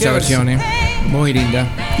 Muy linda esa versión, muy linda.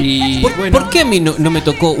 Y ¿Por qué a mí no me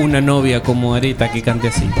tocó una novia como Aretha que cante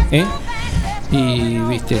así? Y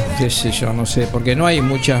viste, qué sé yo, no sé, porque no hay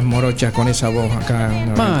muchas morochas con esa voz acá.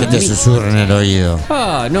 No, Que te susurren en el oído.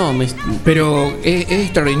 Pero es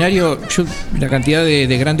extraordinario la cantidad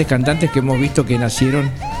de grandes cantantes que hemos visto que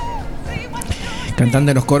nacieron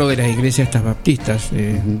cantando en los coros de las iglesias estas baptistas,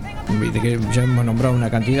 viste que ya hemos nombrado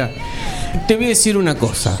una cantidad. Te voy a decir una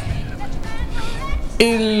cosa.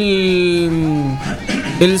 El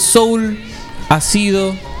soul ha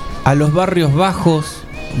sido a los barrios bajos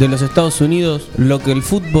de los Estados Unidos lo que el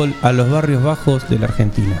fútbol a los barrios bajos de la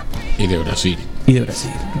Argentina. Y de Brasil.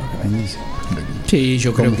 Sí,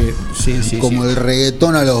 yo creo que sí. Como el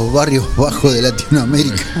reggaetón a los barrios bajos de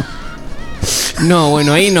Latinoamérica. No,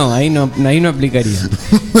 bueno, ahí no aplicaría.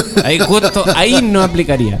 Ahí no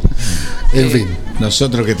aplicaría. En fin.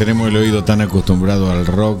 Nosotros que tenemos el oído tan acostumbrado al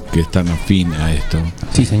rock, que es tan afín a esto,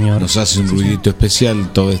 sí, señor, nos hace un ruidito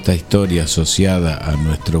especial toda esta historia asociada a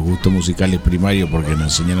nuestros gustos musicales primarios, porque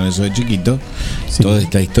nos enseñaron eso de chiquito. Sí. Toda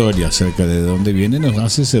esta historia acerca de dónde viene nos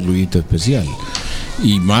hace ese ruidito especial.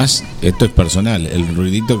 Y más, esto es personal, el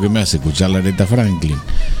ruidito que me hace escuchar la Aretha Franklin,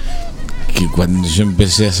 que cuando yo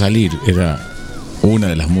empecé a salir era una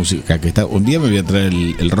de las músicas que está. Un día me voy a traer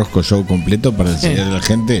el Rosco Show completo para enseñar a la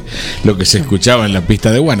gente lo que se escuchaba en la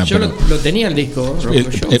pista de Guana. Yo lo tenía el disco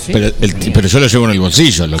Rosco Show, sí. Pero yo lo llevo en el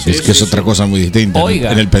bolsillo, lo que es otra cosa muy distinta.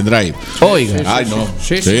 Oiga. En el pendrive. Oiga. Ay, no.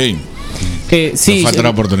 Sí. Sí, falta la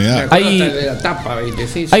oportunidad.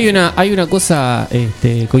 Hay una cosa,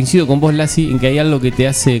 coincido con vos, Lassi, en que hay algo que te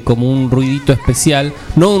hace como un ruidito especial,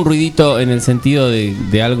 no un ruidito en el sentido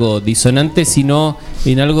de algo disonante, sino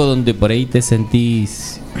en algo donde por ahí te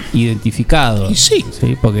sentís identificado. Sí,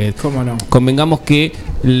 porque ¿cómo no? Convengamos que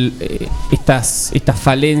estas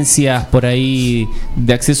falencias por ahí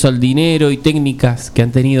de acceso al dinero y técnicas que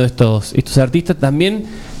han tenido estos artistas también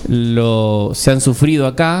se han sufrido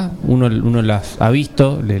acá. Uno las ha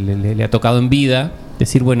visto, le ha tocado en vida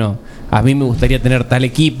decir, bueno, a mí me gustaría tener tal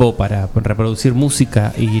equipo para reproducir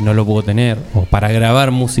música y no lo puedo tener, o para grabar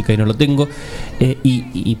música y no lo tengo,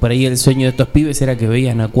 y por ahí el sueño de estos pibes era que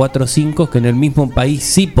veían a 4 o 5 que en el mismo país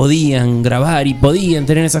sí podían grabar y podían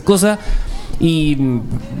tener esas cosas, y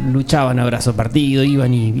luchaban a brazo partido,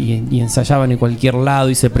 iban y ensayaban en cualquier lado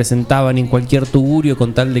y se presentaban en cualquier tugurio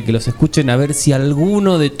con tal de que los escuchen, a ver si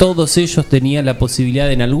alguno de todos ellos tenía la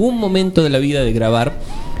posibilidad en algún momento de la vida de grabar.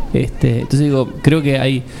 Entonces digo, creo que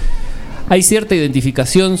hay cierta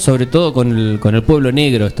identificación, sobre todo con el pueblo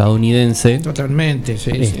negro estadounidense. Totalmente,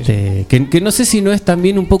 sí. Que no sé si no es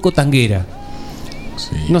también un poco tanguera.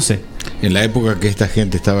 Sí. No sé. En la época que esta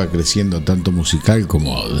gente estaba creciendo tanto musical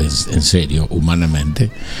como en serio,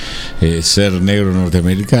 humanamente, ser negro en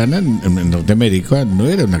Norteamérica no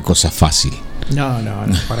era una cosa fácil. No,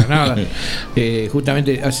 para nada.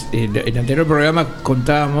 Justamente en el anterior programa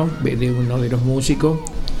contábamos de uno de los músicos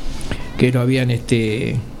que lo habían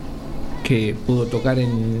que pudo tocar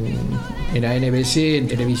en la NBC, en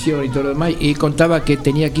televisión y todo lo demás, y contaba que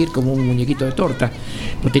tenía que ir como un muñequito de torta,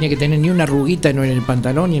 no tenía que tener ni una arruguita no en el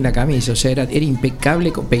pantalón ni en la camisa, o sea, era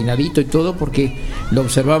impecable, con peinadito y todo, porque lo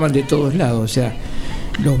observaban de todos lados. O sea,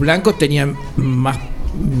 los blancos tenían más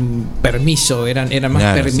permiso, eran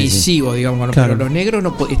más permisivos, sí. Digamos, claro. Pero los negros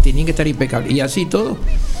no tenían que estar impecables, y así todo.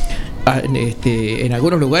 En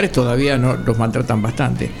algunos lugares todavía no los maltratan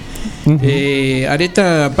bastante. Uh-huh.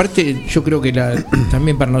 Aretha, aparte, yo creo que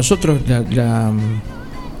también para nosotros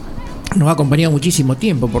nos ha acompañado muchísimo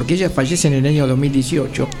tiempo, porque ella fallece en el año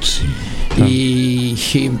 2018. Sí, claro. y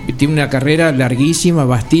tiene una carrera larguísima,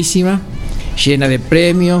 vastísima, llena de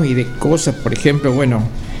premios y de cosas. Por ejemplo, bueno,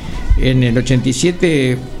 en el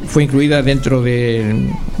 87 fue incluida dentro del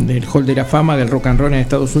Hall de la Fama del Rock and Roll en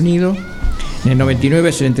Estados Unidos. En el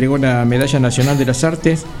 99 se le entregó la Medalla Nacional de las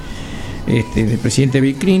Artes del presidente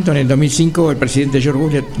Bill Clinton. En el 2005 el presidente George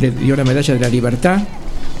Bush le dio la Medalla de la Libertad.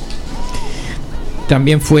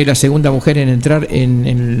 También fue la segunda mujer en entrar en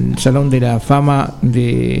el Salón de la Fama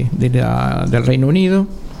del Reino Unido.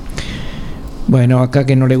 Bueno, acá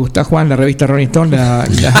que no le gusta a Juan, la revista Rolling Stone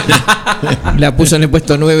la puso en el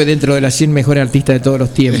puesto 9 dentro de las 100 mejores artistas de todos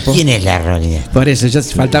los tiempos. ¿Quién es la Rolling? Por eso, yo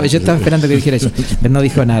estaba esperando que dijera eso, pero no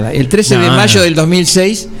dijo nada. El 13 de mayo del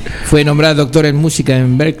 2006 fue nombrada doctora en música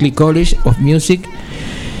en Berklee College of Music.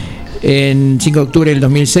 En 5 de octubre del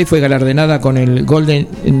 2006 fue galardonada con el Golden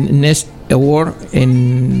Nest Award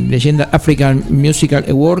en Leyenda African Musical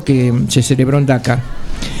Award, que se celebró en Dakar.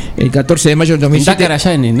 El 14 de mayo del 2007. ¿Dakar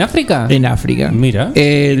allá en África? En África. Mira.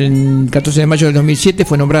 El 14 de mayo del 2007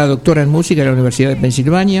 fue nombrada doctora en música en la Universidad de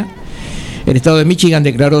Pensilvania. El estado de Michigan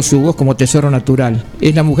declaró su voz como tesoro natural.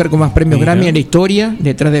 Es la mujer con más premios Grammy en la historia,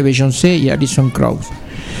 detrás de Beyoncé y Alison Krauss.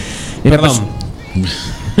 Perdón.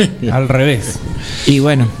 Al revés. Y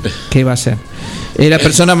bueno, ¿qué va a ser? Es la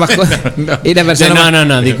persona más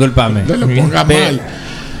No, discúlpame. No lo pongas mal.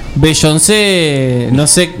 Beyoncé,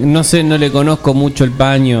 no le conozco mucho el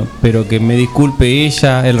paño, pero que me disculpe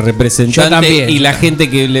ella, el representante y la gente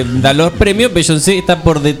que le da los premios. Beyoncé está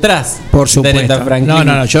por detrás, por supuesto. de Aretha Franklin.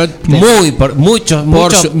 No, yo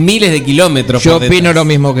muchos miles de kilómetros. Yo opino lo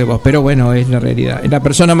mismo que vos, pero bueno, es la realidad. Es la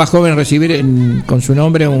persona más joven en recibir con su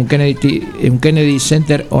nombre un Kennedy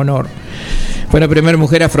Center Honor. Fue la primera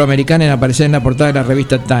mujer afroamericana en aparecer en la portada de la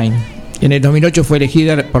revista Time. En el 2008 fue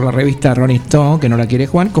elegida por la revista Rolling Stone, que no la quiere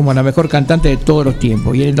Juan, como la mejor cantante de todos los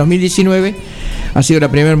tiempos. Y en el 2019 ha sido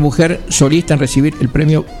la primera mujer solista en recibir el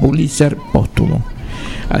premio Pulitzer póstumo.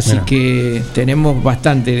 Así que tenemos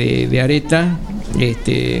bastante de Aretha.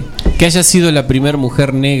 Que haya sido la primera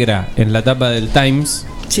mujer negra en la tapa del Times.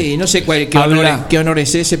 Sí, no sé qué honor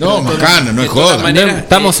es ese. No, macana, no es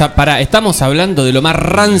joda. Estamos hablando de lo más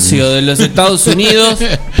rancio de los Estados Unidos,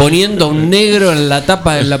 poniendo a un negro en la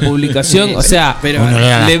tapa de la publicación. O sea,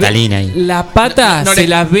 la pata se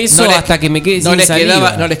las beso hasta que me quede sin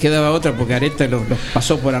saliva. No les quedaba otra porque Aretha los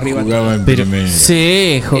pasó por arriba.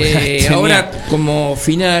 Sí, ahora, como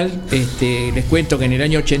final, les cuento que en el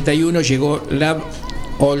año 81 llegó Love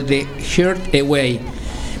All the Heart Away,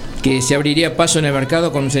 que se abriría paso en el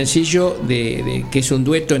mercado con un sencillo que es un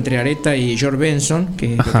dueto entre Aretha y George Benson,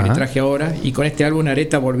 que es lo que le traje ahora. Y con este álbum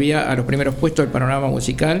Aretha volvía a los primeros puestos del panorama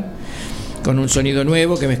musical, con un sonido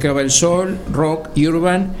nuevo que mezclaba el soul, rock y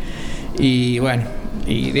urban. Y bueno,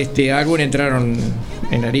 y de este álbum entraron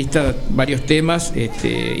en la lista varios temas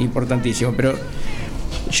importantísimos. Pero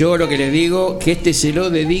yo lo que les digo, que se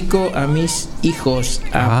lo dedico a mis hijos,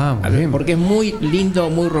 porque es muy lindo,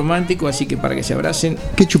 muy romántico, así que para que se abracen.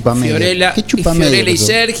 ¿Qué chupa media? Fiorella y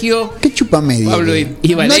Sergio. ¿Qué chupa media? Pablo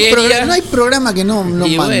y Valeria. No hay programa que no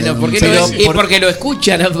y manden. Bueno, porque lo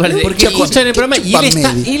escuchan. Porque escuchan el programa y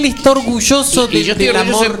él está orgulloso del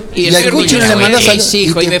amor. Y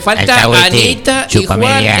me falta Anita y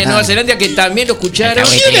Juan de Nueva Zelanda, que también lo escucharon.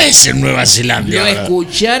 ¿Quién es en Nueva Zelanda? Lo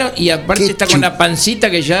escucharon y aparte está con la pancita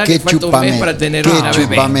que ya le falta un mes para tener una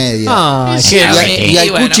bebé. Chupa media. Y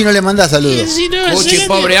al Cuchi no le manda saludos. Cuchi,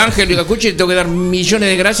 pobre Ángel, y a Cuchi le tengo que dar millones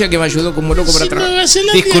de gracias que me ayudó como loco para atrás.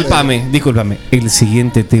 Discúlpame. El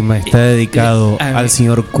siguiente tema está dedicado al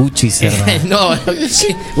señor Cuchi Serra.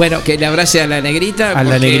 Bueno, que le abrace a la negrita. A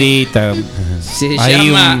la negrita. Hay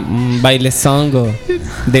un baile songo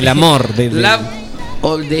del amor. Love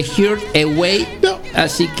All the Heart Away.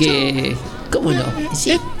 Así que... ¿Cómo no?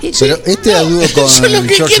 Pero a dúo con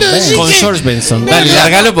George Benson. Dale,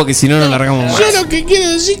 largalo porque si no, no largamos más. Yo lo que quiero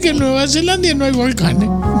decir que en Nueva Zelanda no hay volcanes.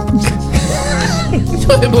 No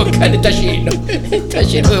hay volcanes, está lleno. Está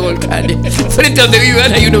lleno de volcanes. Frente a donde vive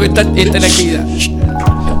Ana hay uno que está en actividad.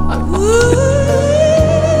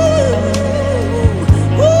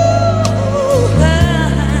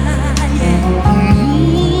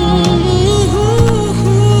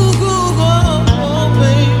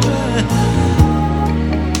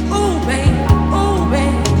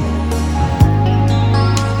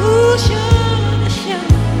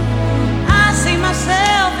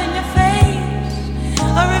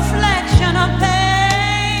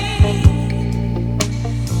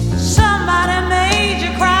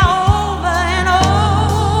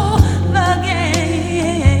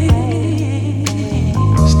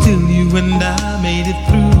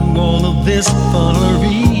 This for a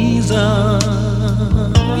reason.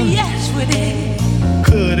 Yes, we did.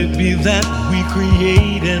 Could it be that we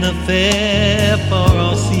create an affair for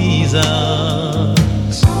all seasons?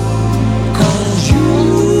 'Cause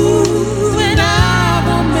you and I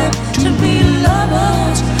were meant to be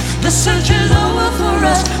lovers. The search is over for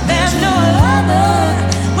us. There's no other.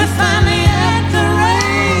 We're finally at the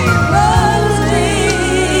rainbow's end.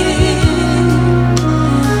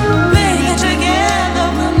 Baby, together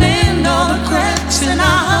we'll mend all the cracks in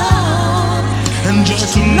our heart and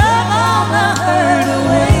just love all the hurt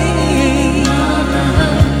away.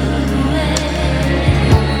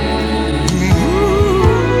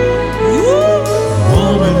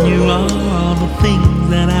 Woman, you are all the things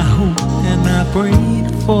that I hope and I prayed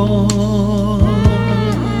for.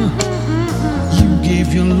 You gave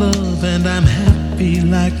your love and I'm happy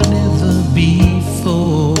like never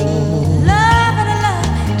before. Love and I love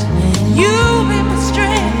it. You be my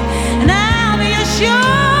strength and I'll be your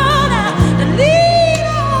shoulder to lean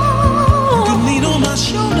on. You can lean on my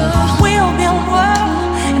shoulder.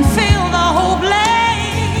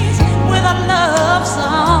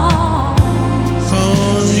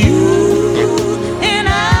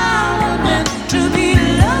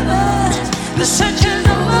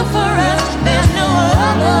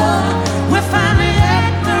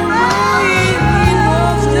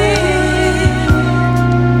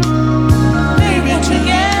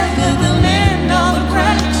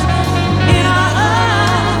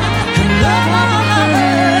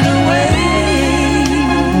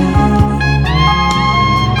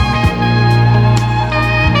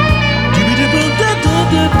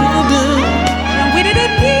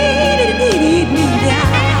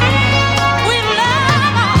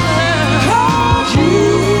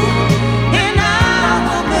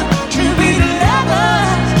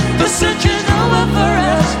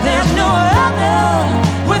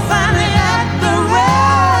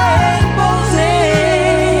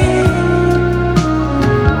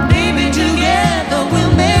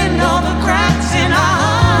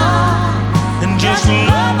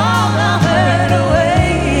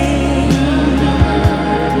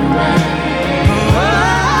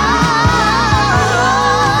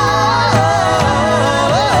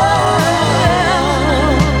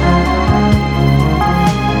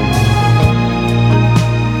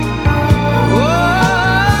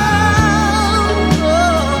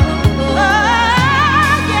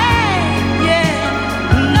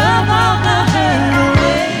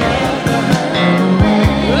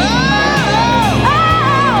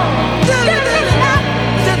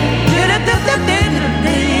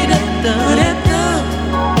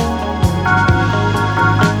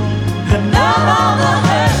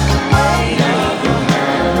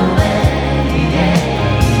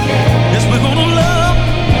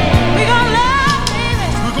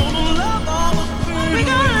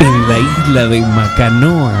 isla de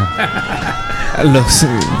Macanoa.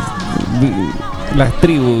 Las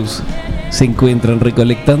tribus se encuentran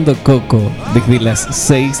recolectando coco desde las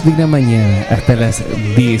 6 de la mañana hasta las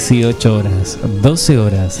 18 horas. 12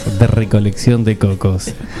 horas de recolección de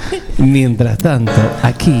cocos. Mientras tanto,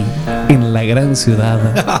 aquí, en la gran ciudad,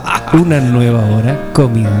 una nueva hora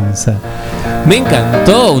comienza. Me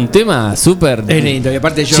encantó, un tema súper lindo, y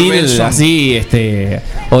aparte yo chill, así,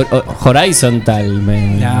 horizontal,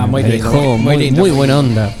 me muy lindo, dejó muy buena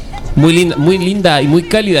onda. Muy linda y muy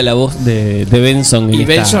cálida la voz de Benson. Y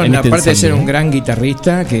Benson, aparte de ser un gran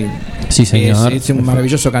guitarrista, que sí, señor, es un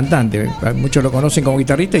maravilloso cantante. Muchos lo conocen como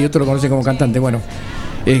guitarrista y otros lo conocen como cantante. Bueno,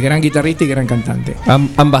 es gran guitarrista y gran cantante.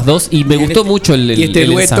 Ambas dos, y me gustó mucho el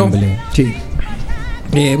dueto. ensamble. Sí.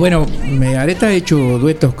 Bueno, Areta ha hecho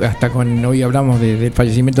duetos hasta con. Hoy hablamos del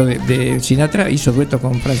fallecimiento de Sinatra, hizo duetos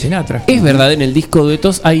con Frank Sinatra. Es verdad, en el disco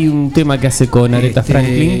duetos hay un tema que hace con Aretha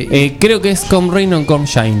Franklin. Creo que es Come Rain or Come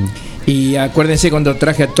Shine. Y acuérdense cuando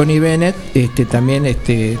traje a Tony Bennett, también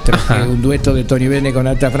traje un dueto de Tony Bennett con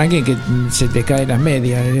Aretha Franklin que se te caen las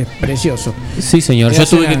medias, es precioso. Sí, señor, yo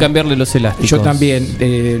tuve que cambiarle los elásticos. Yo también,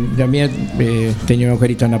 tenía un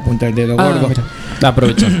agujerito en la punta del dedo gordo.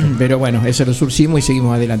 Aprovecho. Pero bueno, eso lo surcimos y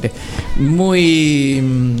seguimos adelante. Ha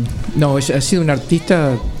sido un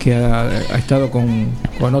artista que ha estado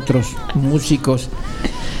con otros músicos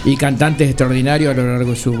y cantantes extraordinarios a lo largo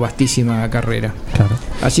de su vastísima carrera. Claro.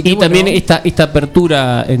 Así que, y también esta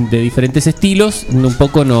apertura de diferentes estilos un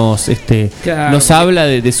poco nos habla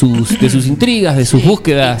de sus intrigas, de sus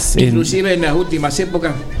búsquedas. Inclusive en las últimas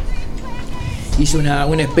épocas hizo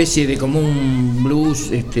una especie de como un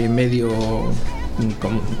blues medio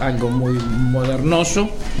como algo muy modernoso,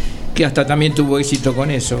 que hasta también tuvo éxito con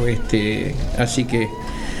eso. Así que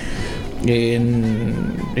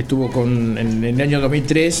estuvo en el año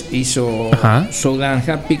 2003 hizo So Damn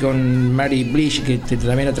Happy con Mary Blish, que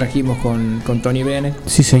también la trajimos con Tony Bennett.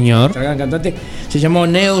 Sí, señor. Gran cantante. Se llamó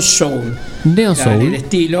Neo Soul. El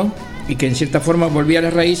estilo, y que en cierta forma volvía a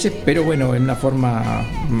las raíces, pero bueno, en una forma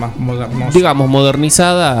más moderna, digamos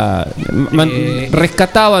modernizada.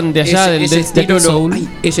 Rescataban de allá del estilo. soul.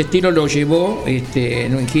 Ese estilo lo llevó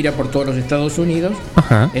en gira por todos los Estados Unidos,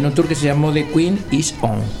 en un tour que se llamó The Queen Is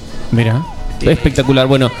On. Mira, espectacular.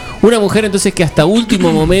 Bueno, una mujer entonces que hasta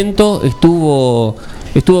último momento estuvo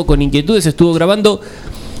con inquietudes, estuvo grabando.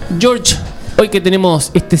 George, hoy que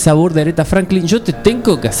tenemos este sabor de Aretha Franklin, yo te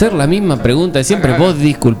tengo que hacer la misma pregunta de siempre. Vos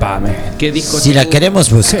disculpame. ¿Qué disco si la queremos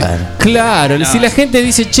buscar? Claro, si la gente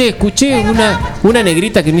dice, che, escuché una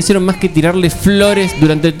negrita que no hicieron más que tirarle flores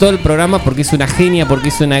durante todo el programa porque es una genia, porque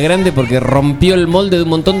es una grande, porque rompió el molde de un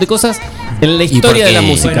montón de cosas en la historia de la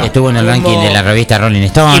música. Estuvo en el ranking de la revista Rolling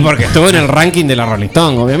Stone. Y porque estuvo en el ranking de la Rolling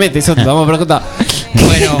Stone, obviamente. Eso te vamos a preguntar.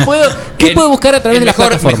 Bueno, ¿qué puedo buscar a través de la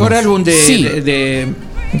plataforma? El mejor álbum de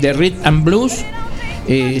Rhythm and Blues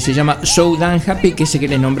se llama So Damn Happy, que es el que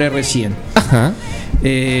les nombré recién.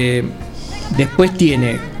 Después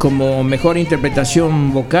tiene como mejor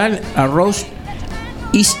interpretación vocal A Rose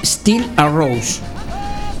Is Still a Rose.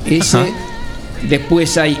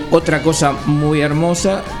 Después hay otra cosa muy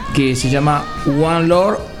hermosa que se llama One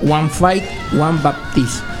Lord, One Fight, One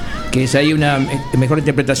Baptist, que es ahí una mejor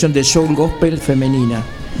interpretación de soul gospel femenina.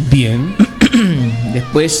 Bien.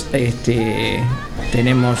 Después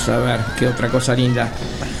tenemos, a ver, qué otra cosa linda.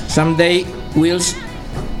 Someday We'll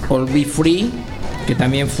All Be Free, que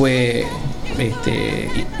también fue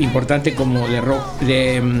importante como de rock,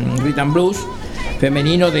 de rhythm and blues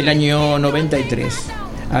femenino del año 93.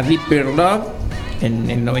 A Deeper Love en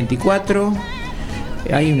el 94.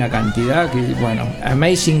 Hay una cantidad que, bueno,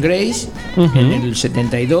 Amazing Grace en el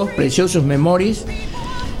 72, Precious Memories,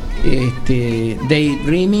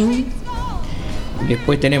 Daydreaming.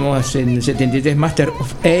 Después tenemos en el 73 Master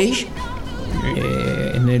of Age,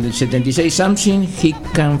 en el 76 Something He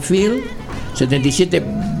Can Feel, 77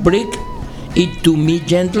 Brick It To Me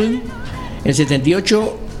Gentle, en el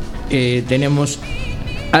 78 tenemos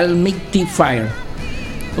Almighty Fire,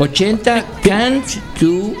 80 Can't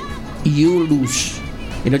To You Lose,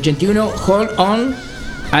 el 81 Hold On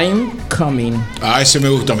I'm Coming. Ese me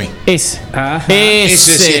gusta a mí. Ese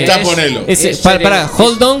sí, está, ponelo. Para,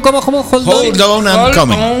 Hold On, ¿cómo? Hold On, I'm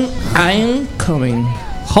Coming. I'm Coming.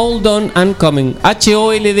 Hold On I'm Coming.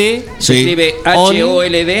 H-O-L-D. Se escribe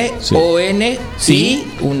H-O-L-D-O-N Sí.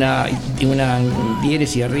 y una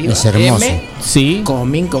diéresis arriba. Es hermoso. M. Sí.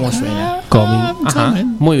 Coming, como suena. Coming. Ajá.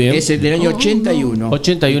 Muy bien. Es el del año 81.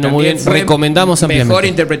 81, Y muy bien. también fue Recomendamos ampliamente. Mejor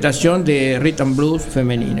interpretación de rhythm and blues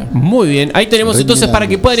femenino. Muy bien, ahí tenemos Rhythm entonces and para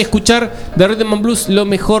que Blues. puedan escuchar de Rhythm and Blues lo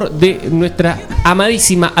mejor de nuestra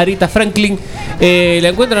amadísima Aretha Franklin. La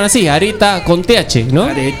encuentran así, Aretha con TH, ¿no?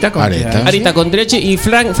 Aretha con Aretha. TH. Aretha con TH y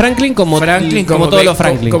Franklin como Franklin como todos los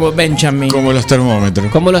Franklin. Como Benjamin. Como los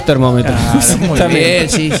termómetros. Como los termómetros. Claro, muy bien,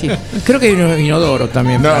 sí, sí. Creo que hay unos inodoros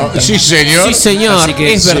también. No, Franklin. sí, señor. Sí, señor, Así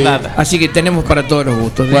que es sí. verdad. Así que tenemos para todos los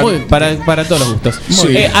gustos. Para todos los gustos.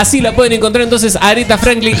 Sí. Así la pueden encontrar entonces a Aretha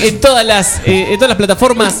Franklin en todas las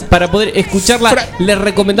plataformas para poder escucharla. Les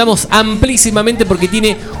recomendamos amplísimamente porque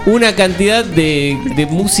tiene una cantidad de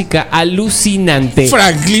música alucinante.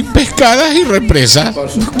 Franklin, pescadas y represas.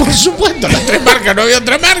 Por supuesto, las tres marcas, no había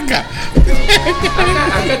otra marca.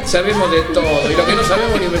 Acá sabemos de todo y lo que no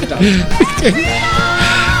sabemos lo inventamos.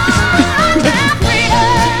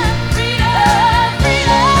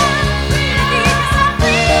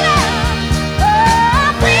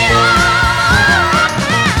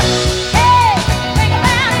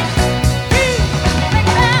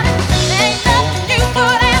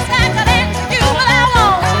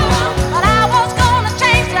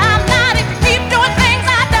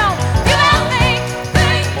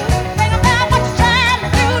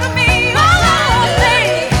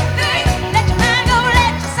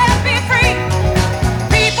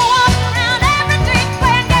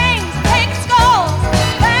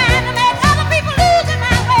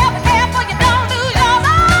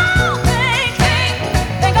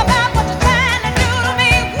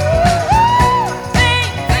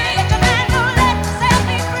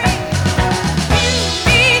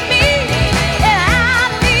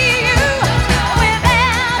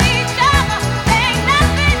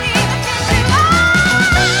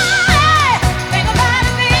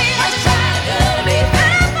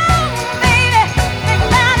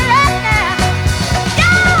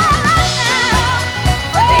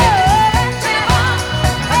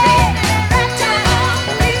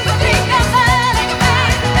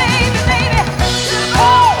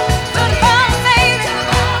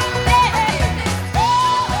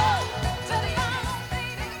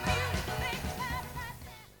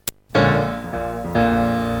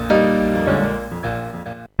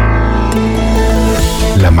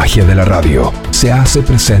 La magia de la radio se hace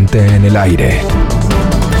presente en el aire.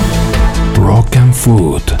 Rock and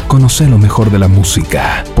Food. Conoce lo mejor de la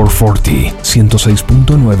música por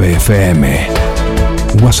 106.9 FM.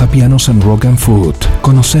 Whatsappianos en Rock and Food.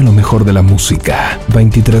 Conoce lo mejor de la música.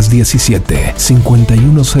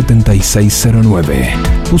 2317-517609.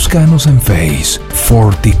 Búscanos en Face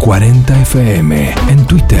 4040 FM. En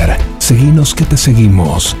Twitter, seguinos que te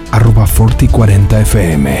seguimos. @4040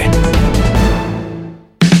 FM.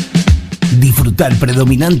 Disfruta el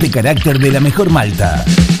predominante carácter de la mejor malta.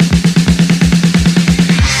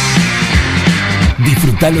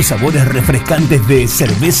 Disfruta los sabores refrescantes de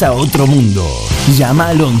Cerveza Otro Mundo. Llama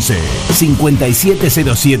al 11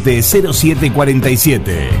 5707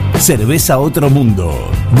 0747. Cerveza Otro Mundo.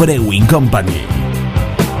 Brewing Company.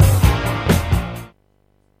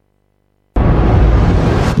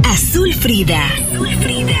 Azul Frida.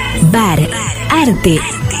 Bar, arte,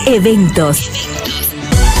 eventos.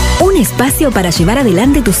 Un espacio para llevar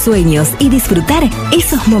adelante tus sueños y disfrutar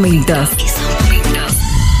esos momentos.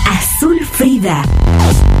 Azul Frida.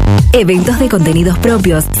 Eventos de contenidos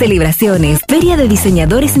propios, celebraciones, feria de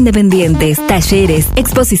diseñadores independientes, talleres,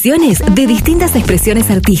 exposiciones de distintas expresiones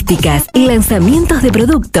artísticas y lanzamientos de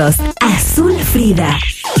productos. Azul Frida.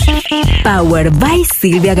 Power by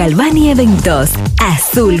Silvia Galvani Eventos.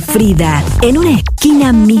 Azul Frida. En una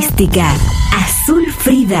esquina mística. Azul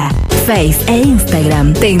Frida. Face e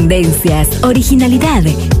Instagram. Tendencias, originalidad,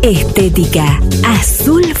 estética.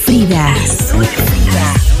 Azul Frida. Azul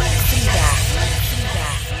Frida.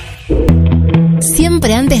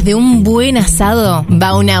 Siempre antes de un buen asado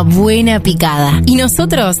va una buena picada. Y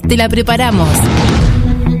nosotros te la preparamos.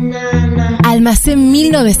 Almacén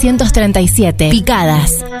 1937.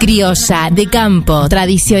 Picadas. Criolla, de campo,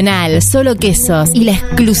 tradicional, solo quesos y la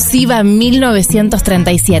exclusiva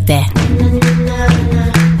 1937.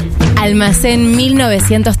 Almacén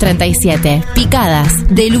 1937. Picadas.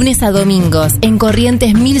 De lunes a domingos. En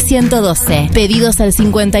Corrientes 1112. Pedidos al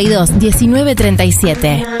 52 19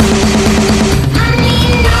 37.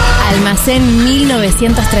 Almacén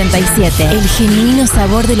 1937. El genuino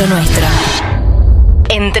sabor de lo nuestro.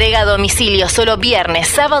 Entrega a domicilio solo viernes,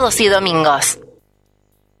 sábados y domingos.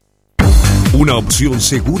 una opción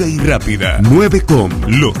segura y rápida. 9com,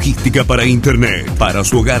 logística para internet, para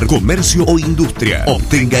su hogar, comercio o industria.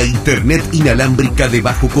 Obtenga internet inalámbrica de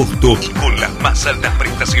bajo costo y con las más altas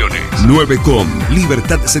prestaciones. 9com,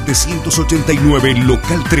 Libertad 789,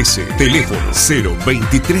 local 13, teléfono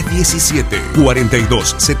 02317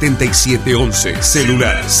 427711,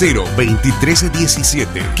 celular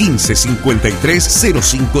 02317 1553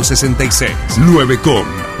 0566. 9com,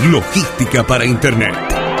 logística para internet.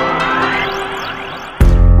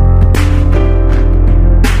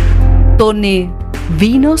 Toné,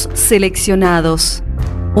 vinos seleccionados.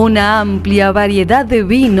 Una amplia variedad de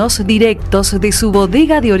vinos directos de su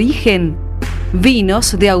bodega de origen.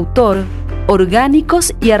 Vinos de autor,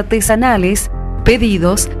 orgánicos y artesanales,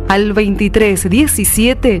 pedidos al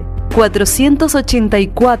 2317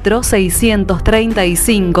 484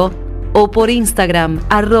 635 o por Instagram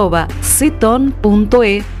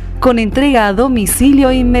 @ceton.e con entrega a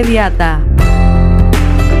domicilio inmediata.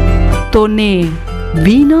 Toné,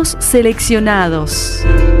 vinos seleccionados.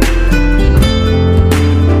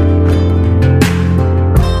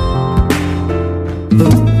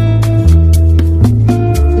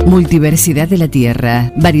 Multiversidad de la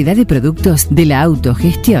tierra, variedad de productos de la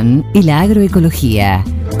autogestión y la agroecología.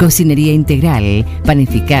 Cocinería integral,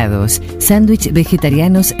 panificados, sándwich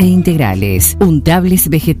vegetarianos e integrales, untables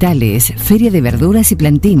vegetales, feria de verduras y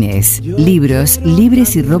plantines, libros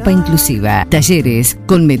libres y ropa inclusiva, talleres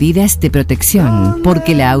con medidas de protección,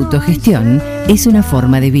 porque la autogestión es una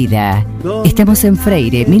forma de vida. Estamos en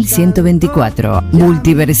Freire 1124,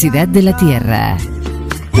 Multiversidad de la tierra.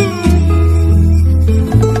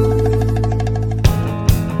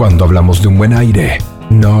 Cuando hablamos de un buen aire,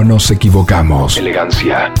 no nos equivocamos.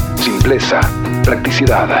 Elegancia, simpleza,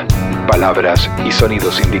 practicidad, palabras y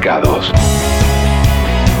sonidos indicados.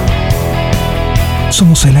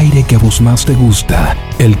 Somos el aire que a vos más te gusta,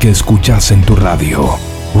 el que escuchas en tu radio.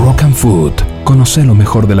 Rock and Food, conoce lo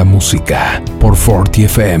mejor de la música por 40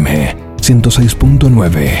 FM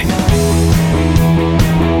 106.9.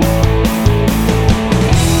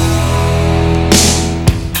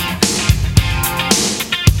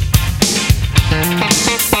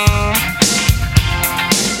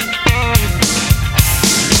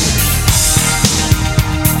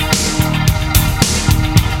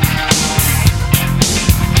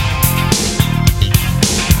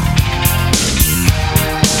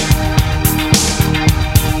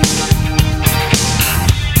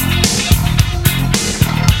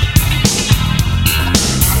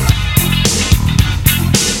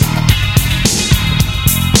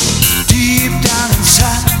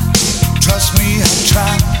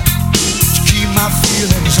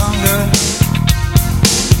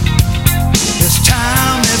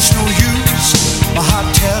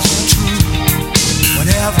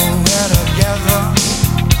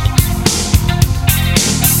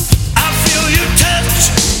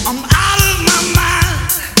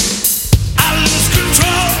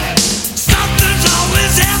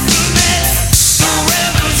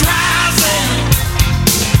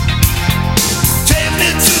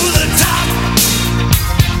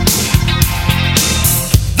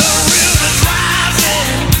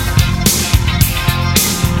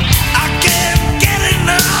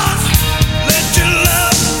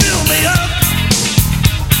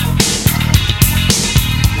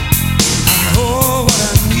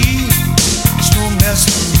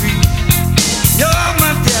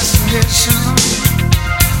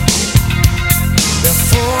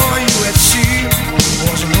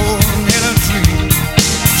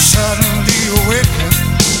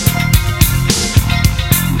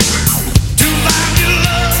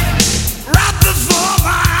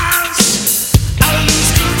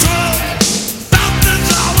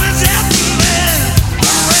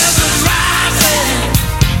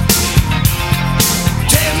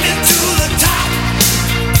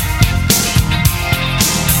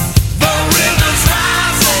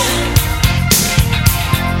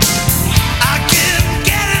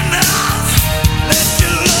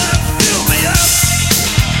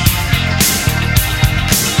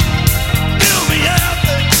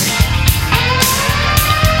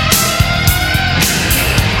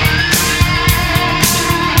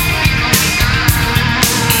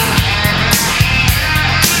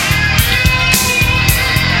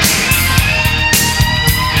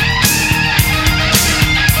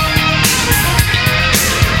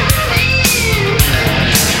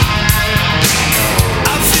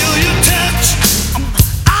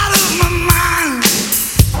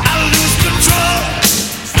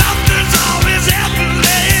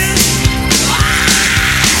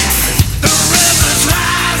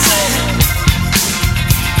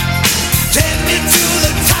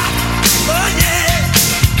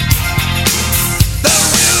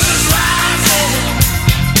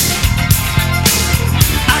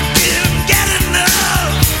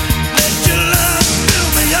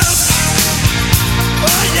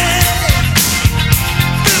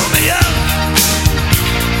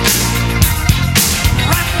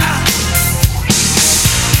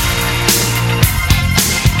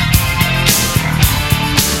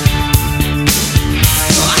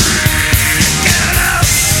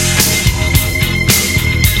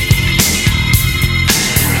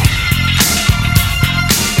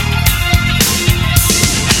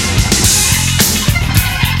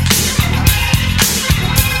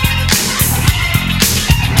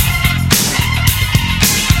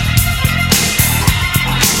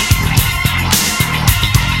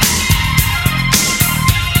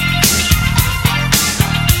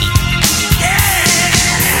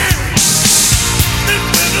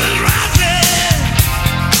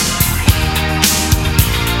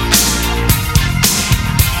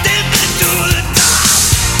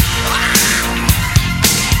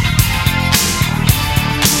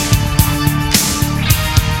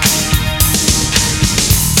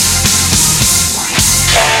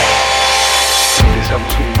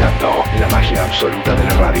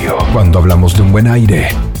 Cuando hablamos de un buen aire,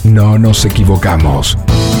 no nos equivocamos.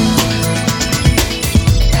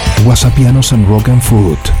 Whatsappianos en Rock and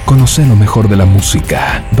Food. Conoce lo mejor de la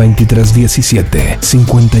música.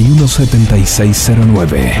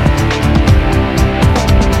 2317-517609.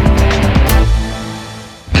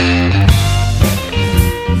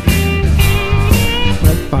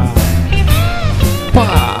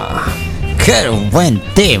 ¡Qué buen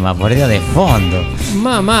tema, por Dios, de fondo!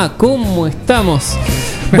 Mamá, ¿cómo estamos?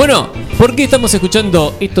 Bueno, ¿por qué estamos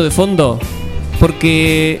escuchando esto de fondo?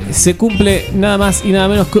 Porque se cumple nada más y nada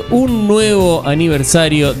menos que un nuevo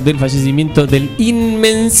aniversario del fallecimiento del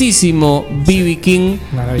inmensísimo B.B. King,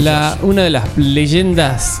 una de las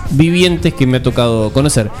leyendas vivientes que me ha tocado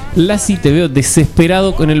conocer. Lassi, te veo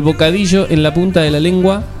desesperado con el bocadillo en la punta de la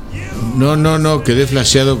lengua. No, quedé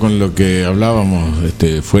flasheado con lo que hablábamos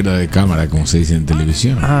fuera de cámara, como se dice en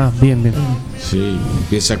televisión. Ah, bien. Sí,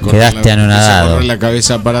 empieza a correr, la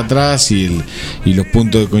cabeza para atrás y los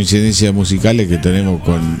puntos de coincidencia musicales que tenemos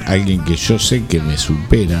con alguien que yo sé que me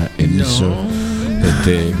supera en eso.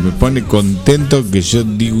 Me pone contento que yo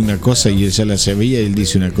digo una cosa y él ya la sabía, y él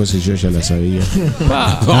dice una cosa y yo ya la sabía.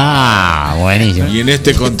 Buenísimo. Y en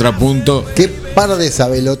este contrapunto, qué par de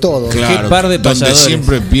sabelotodo. Claro, qué par de donde payadores.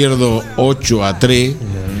 siempre pierdo 8-3,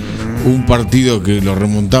 un partido que lo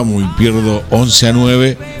remontamos y pierdo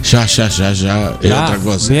 11-9, ya es otra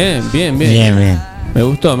cosa. Bien. Me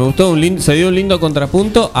gustó, se dio un lindo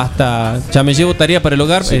contrapunto, hasta ya me llevo tarea para el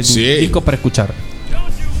hogar, discos para escuchar.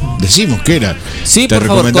 Decimos que era. Sí, te por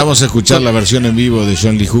recomendamos favor, escuchar la versión en vivo de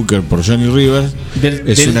John Lee Hooker por Johnny Rivers.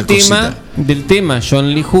 Del tema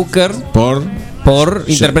John Lee Hooker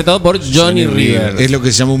interpretado por Johnny Rivers. Es lo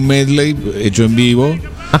que se llama un medley hecho en vivo.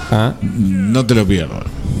 Ajá. No te lo pierdas.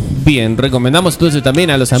 Bien, recomendamos entonces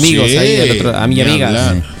también a los amigos ahí, a mi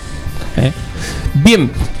amiga.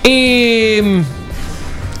 Bien.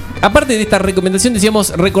 Aparte de esta recomendación,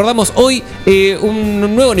 recordamos hoy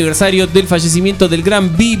un nuevo aniversario del fallecimiento del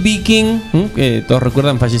gran B.B. King, que todos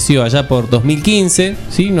recuerdan, falleció allá por 2015,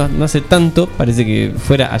 ¿sí? No hace tanto, parece que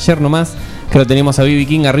fuera ayer nomás, que lo teníamos a B.B.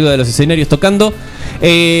 King arriba de los escenarios tocando.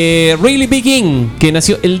 Riley B. King, que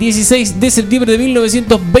nació el 16 de septiembre de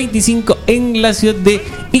 1925 en la ciudad de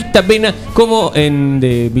Itapena, como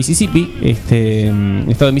de Mississippi,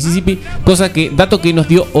 estado de Mississippi, dato que nos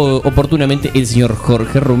dio oportunamente el señor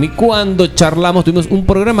Jorge Rumi cuando charlamos. Tuvimos un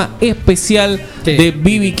programa especial de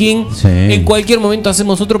B.B. King. Sí. En cualquier momento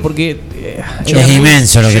hacemos otro porque es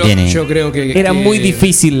inmenso lo que tiene. Yo creo que era muy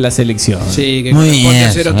difícil la selección. Sí, que muy podía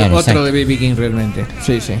hacer otro de B.B. King realmente.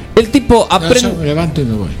 Sí. El tipo aprende. Me levanto y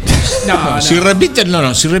me voy. Si repiten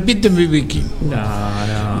B.B. King.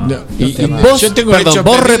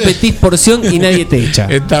 Vos repetís porción y nadie te echa.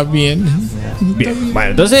 Está bien. Bien.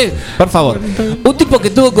 Bueno, entonces, por favor, un tipo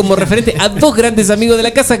que tuvo como referente a dos grandes amigos de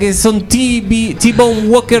la casa, que son T-Bone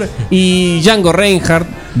Walker y Django Reinhardt,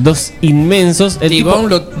 dos inmensos.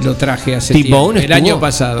 T-Bone lo traje hace tiempo, el año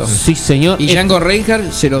pasado. Sí, señor. Y Django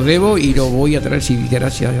Reinhardt se los debo y lo voy a traer, si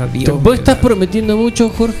gracias a Dios. ¿Vos estás prometiendo mucho,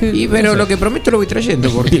 Jorge? Pero lo que prometo lo voy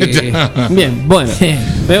trayendo porque... Bien, bueno,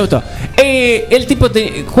 me gustó. El tipo,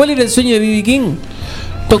 ¿cuál era el sueño de B.B. King?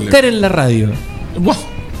 Tocar en la radio.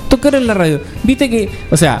 Tocar en la radio. Viste que,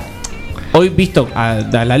 hoy visto a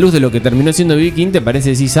la luz de lo que terminó siendo B.B. King, te parece,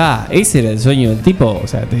 decís, ese era el sueño del tipo,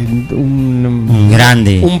 un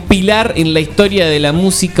grande, un pilar en la historia de la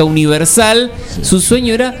música universal. Sí. Su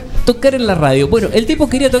sueño era tocar en la radio. Bueno, el tipo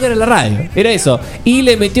quería tocar en la radio, era eso. Y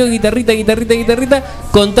le metió guitarrita,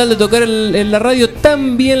 con tal de tocar en la radio.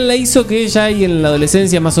 Tan bien la hizo que ella ahí en la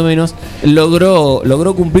adolescencia más o menos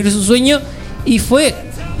logró cumplir su sueño. Y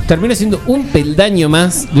terminó siendo un peldaño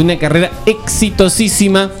más de una carrera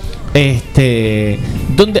exitosísima.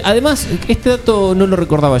 Donde además, este dato no lo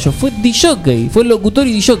recordaba yo, fue DJ, fue locutor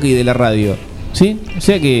y DJ de la radio, ¿sí? O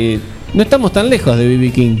sea que no estamos tan lejos de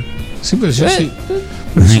B.B. King. Sí, pero yo sí.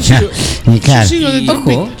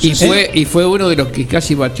 Y fue uno de los que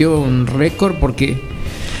casi batió un récord, porque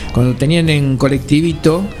cuando tenían en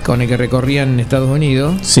colectivito con el que recorrían Estados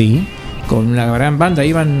Unidos, sí, con una gran banda,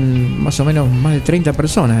 iban más o menos más de 30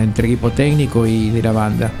 personas entre equipo técnico y de la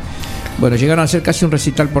banda. Bueno, llegaron a hacer casi un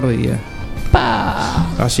recital por día.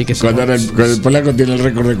 Así que el polaco tiene el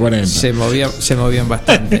récord de 40. Se movían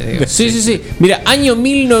bastante. Sí. Mira, año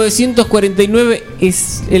 1949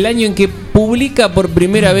 es el año en que publica por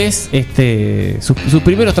primera vez sus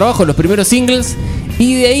primeros trabajos, los primeros singles,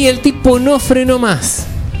 y de ahí el tipo no frenó más.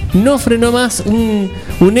 Un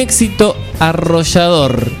éxito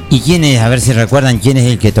arrollador. ¿Y quién es? A ver si recuerdan quién es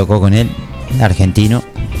el que tocó con él, argentino.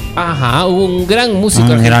 Ajá, hubo un gran músico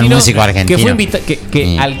Un argentino. gran músico argentino. Que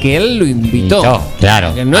fue al que él lo invitó.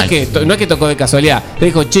 Claro. No es que tocó de casualidad. Le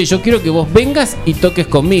dijo, che, yo quiero que vos vengas y toques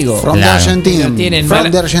conmigo. From the Argentina.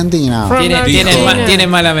 From the Argentina. Tienen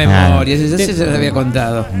mala memoria. Eso se les había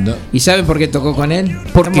contado. No. ¿Y saben por qué tocó con él?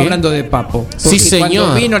 ¿Por Estamos qué? hablando de Papo. Sí, Porque señor.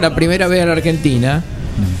 Cuando vino la primera vez a la Argentina,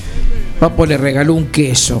 Papo le regaló un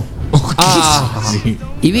queso. Sí.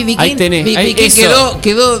 Y B.B. Ahí King, tenés, B.B. ahí King eso.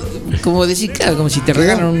 quedó como decir, claro, como si te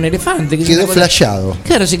regalaron un elefante. Quedó flasheado.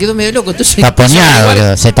 Claro, se quedó medio loco. Entonces Taponeado,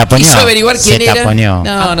 quedó, se taponeó. quiso averiguar quién Se era. taponeó.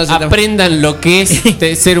 No se Aprendan lo que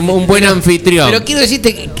es ser un buen anfitrión. Pero quiero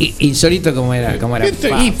decirte que insólito como era.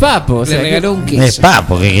 Y Papo, o Le sea, regaló un queso. Es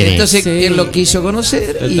Papo, ¿qué querés? Entonces Sí. él lo quiso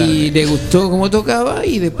conocer y le gustó cómo tocaba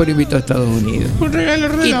y después lo invitó a Estados Unidos. Un regalo Y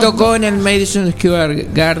redondo. tocó en el Madison Square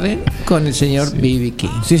Garden con el señor B.B. King.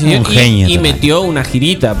 Sí, señor. Un genio Y total. metió una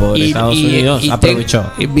girita por Estados Unidos.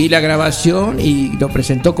 Aprovechó. Vi la grabación y lo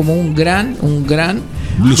presentó como un gran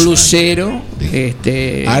blusero.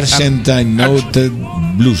 Argentine Noted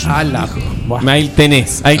Bluesman. A la- Ahí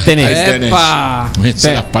tenés. ¡Epa!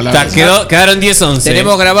 Esas palabras. Quedaron 10-11.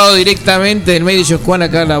 Tenemos grabado directamente del Madison Square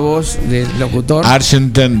acá la voz del locutor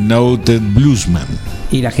Argentine Noted Bluesman.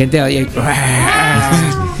 y la gente ahí.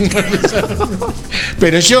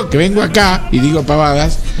 Pero yo que vengo acá y digo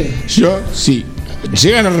pavadas, yo sí.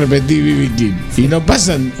 Llegan a repetir B.B. King y no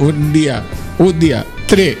pasan un día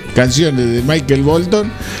 3 canciones de Michael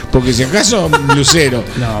Bolton, porque si acaso un blusero,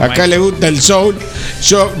 No, acá le gusta el soul,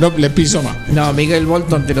 yo no le piso más. No, Miguel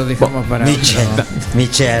Bolton te lo dejamos para.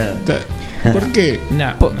 Michelle. ¿Por qué?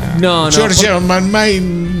 No. George Man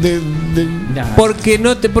Mind ¿Por qué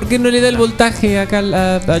no le da el voltaje acá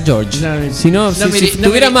a George? Si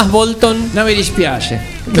tuviera más Bolton. No me dispiace.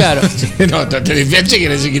 Claro. No, te dispiace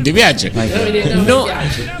quiere decir que te piace.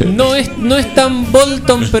 No es tan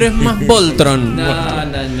Bolton, pero es más Voltron. No.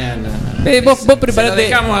 Vos Se lo preparate.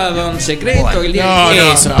 dejamos a Don Secreto. el día No, que-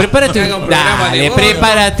 no, Eso, no. prepárate Haga un un, programa de dale, Bolton.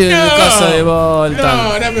 prepárate un coso de Bolton.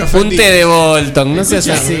 No me ofendí. Un té de Bolton, no seas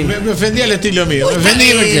Escuchame, así. me ofendí al estilo mío. Me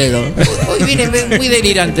ofendí y me quedo. Hoy viene muy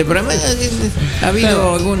delirante, pero además ha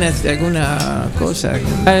habido alguna cosa.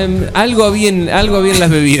 Algo había en las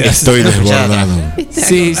bebidas. Estoy desbordado.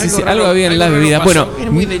 Sí, algo había en las bebidas. Bueno,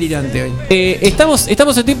 Viene muy delirante hoy. estamos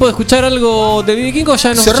a tiempo de escuchar algo de B.B. King o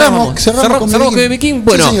ya nos Cerramos con con B.B. B.B. King. Sí,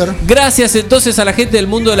 Bueno, señor. gracias entonces a la gente del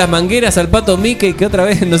mundo de las mangueras, al Pato Mickey que otra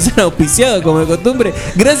vez nos han auspiciado como de costumbre.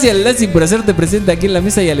 Gracias Lassi por hacerte presente aquí en la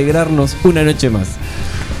mesa y alegrarnos una noche más.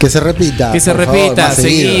 Que se repita. Que se por favor, repita más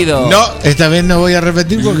seguido. No, esta vez no voy a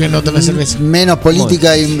repetir porque no tomé cerveza. Menos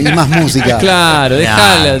política y más música. Claro,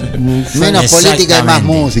 déjala. Menos política y más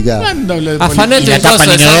música. ¿Cuándo hablo de política? Afanate Y la un tapa coso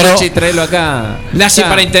de en inodoro. sándwich y traelo acá. Lassi Claro.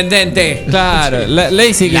 para intendente. Claro,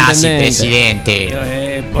 Lazy intendente.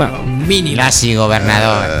 Presidente. Mínimo. Lassi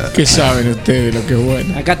gobernador. ¿Qué saben ustedes lo que es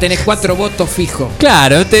bueno? Acá tenés 4 votos fijos.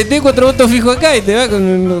 Claro, te 4 votos fijos acá y te va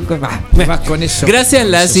con. Vas con eso. Gracias,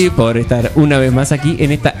 Lassi, por estar una vez más aquí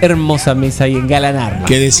en esta hermosa mesa y engalanarla.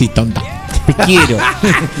 ¿Qué decís, tonta? Te quiero.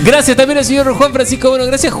 Gracias también al señor Juan Francisco. Bueno,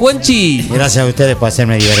 gracias, Juanchi. Gracias a ustedes por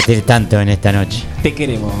hacerme divertir tanto en esta noche. Te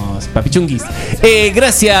queremos, papichunguis.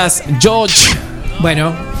 Gracias, George.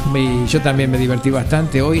 Bueno, yo también me divertí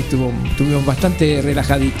bastante. Hoy estuvimos bastante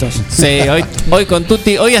relajaditos. Sí, hoy con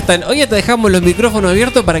Tuti. Hoy hasta dejamos los micrófonos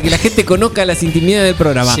abiertos para que la gente conozca las intimidades del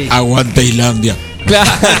programa. Sí. Aguante Islandia.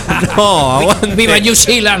 Claro, no, aguante. ¡Viva New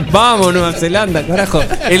Zealand! Vamos, Nueva Zelanda, carajo.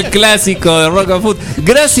 El clásico de Rock and Food.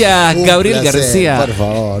 Gracias, Un Gabriel placer, García. Por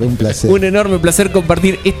favor, un placer. Un enorme placer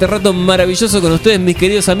compartir este rato maravilloso con ustedes, mis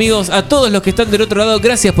queridos amigos. A todos los que están del otro lado,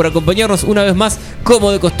 gracias por acompañarnos una vez más.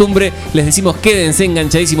 Como de costumbre, les decimos quédense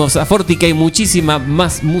enganchadísimos a Forti, que hay muchísima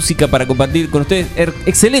más música para compartir con ustedes.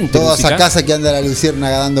 Excelente Toda música. esa casa que anda la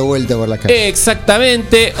luciérnaga dando vuelta por la calle.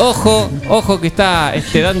 Exactamente, ojo que está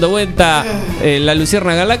dando vuelta la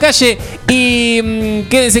luciérnaga en la calle. Y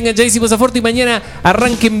quédense enganchadísimos a Forti. Mañana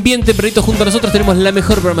arranquen bien tempranito junto a nosotros. Tenemos la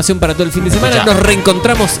mejor programación para todo el fin de semana. Nos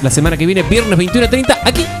reencontramos la semana que viene, viernes 21:30,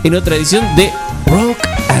 aquí en otra edición de Rock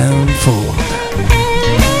and Food.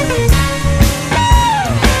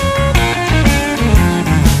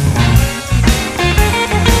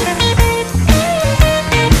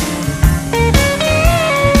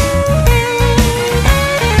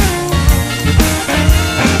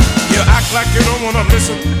 Like you don't wanna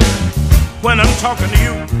listen when I'm talking to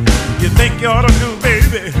you. You think you ought to do,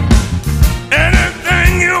 baby,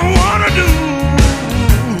 anything you wanna do.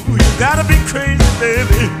 You gotta be crazy,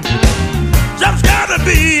 baby. Just gotta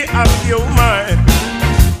be out of your mind.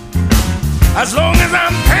 As long as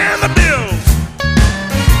I'm paying the bills,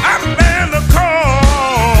 I'm paying the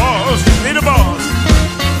cost. Be the boss.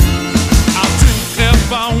 I'll do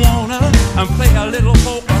if I want. and play a little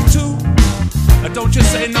for or two. Don't you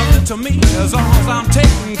say nothing to me as long as I'm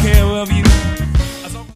taking care of you.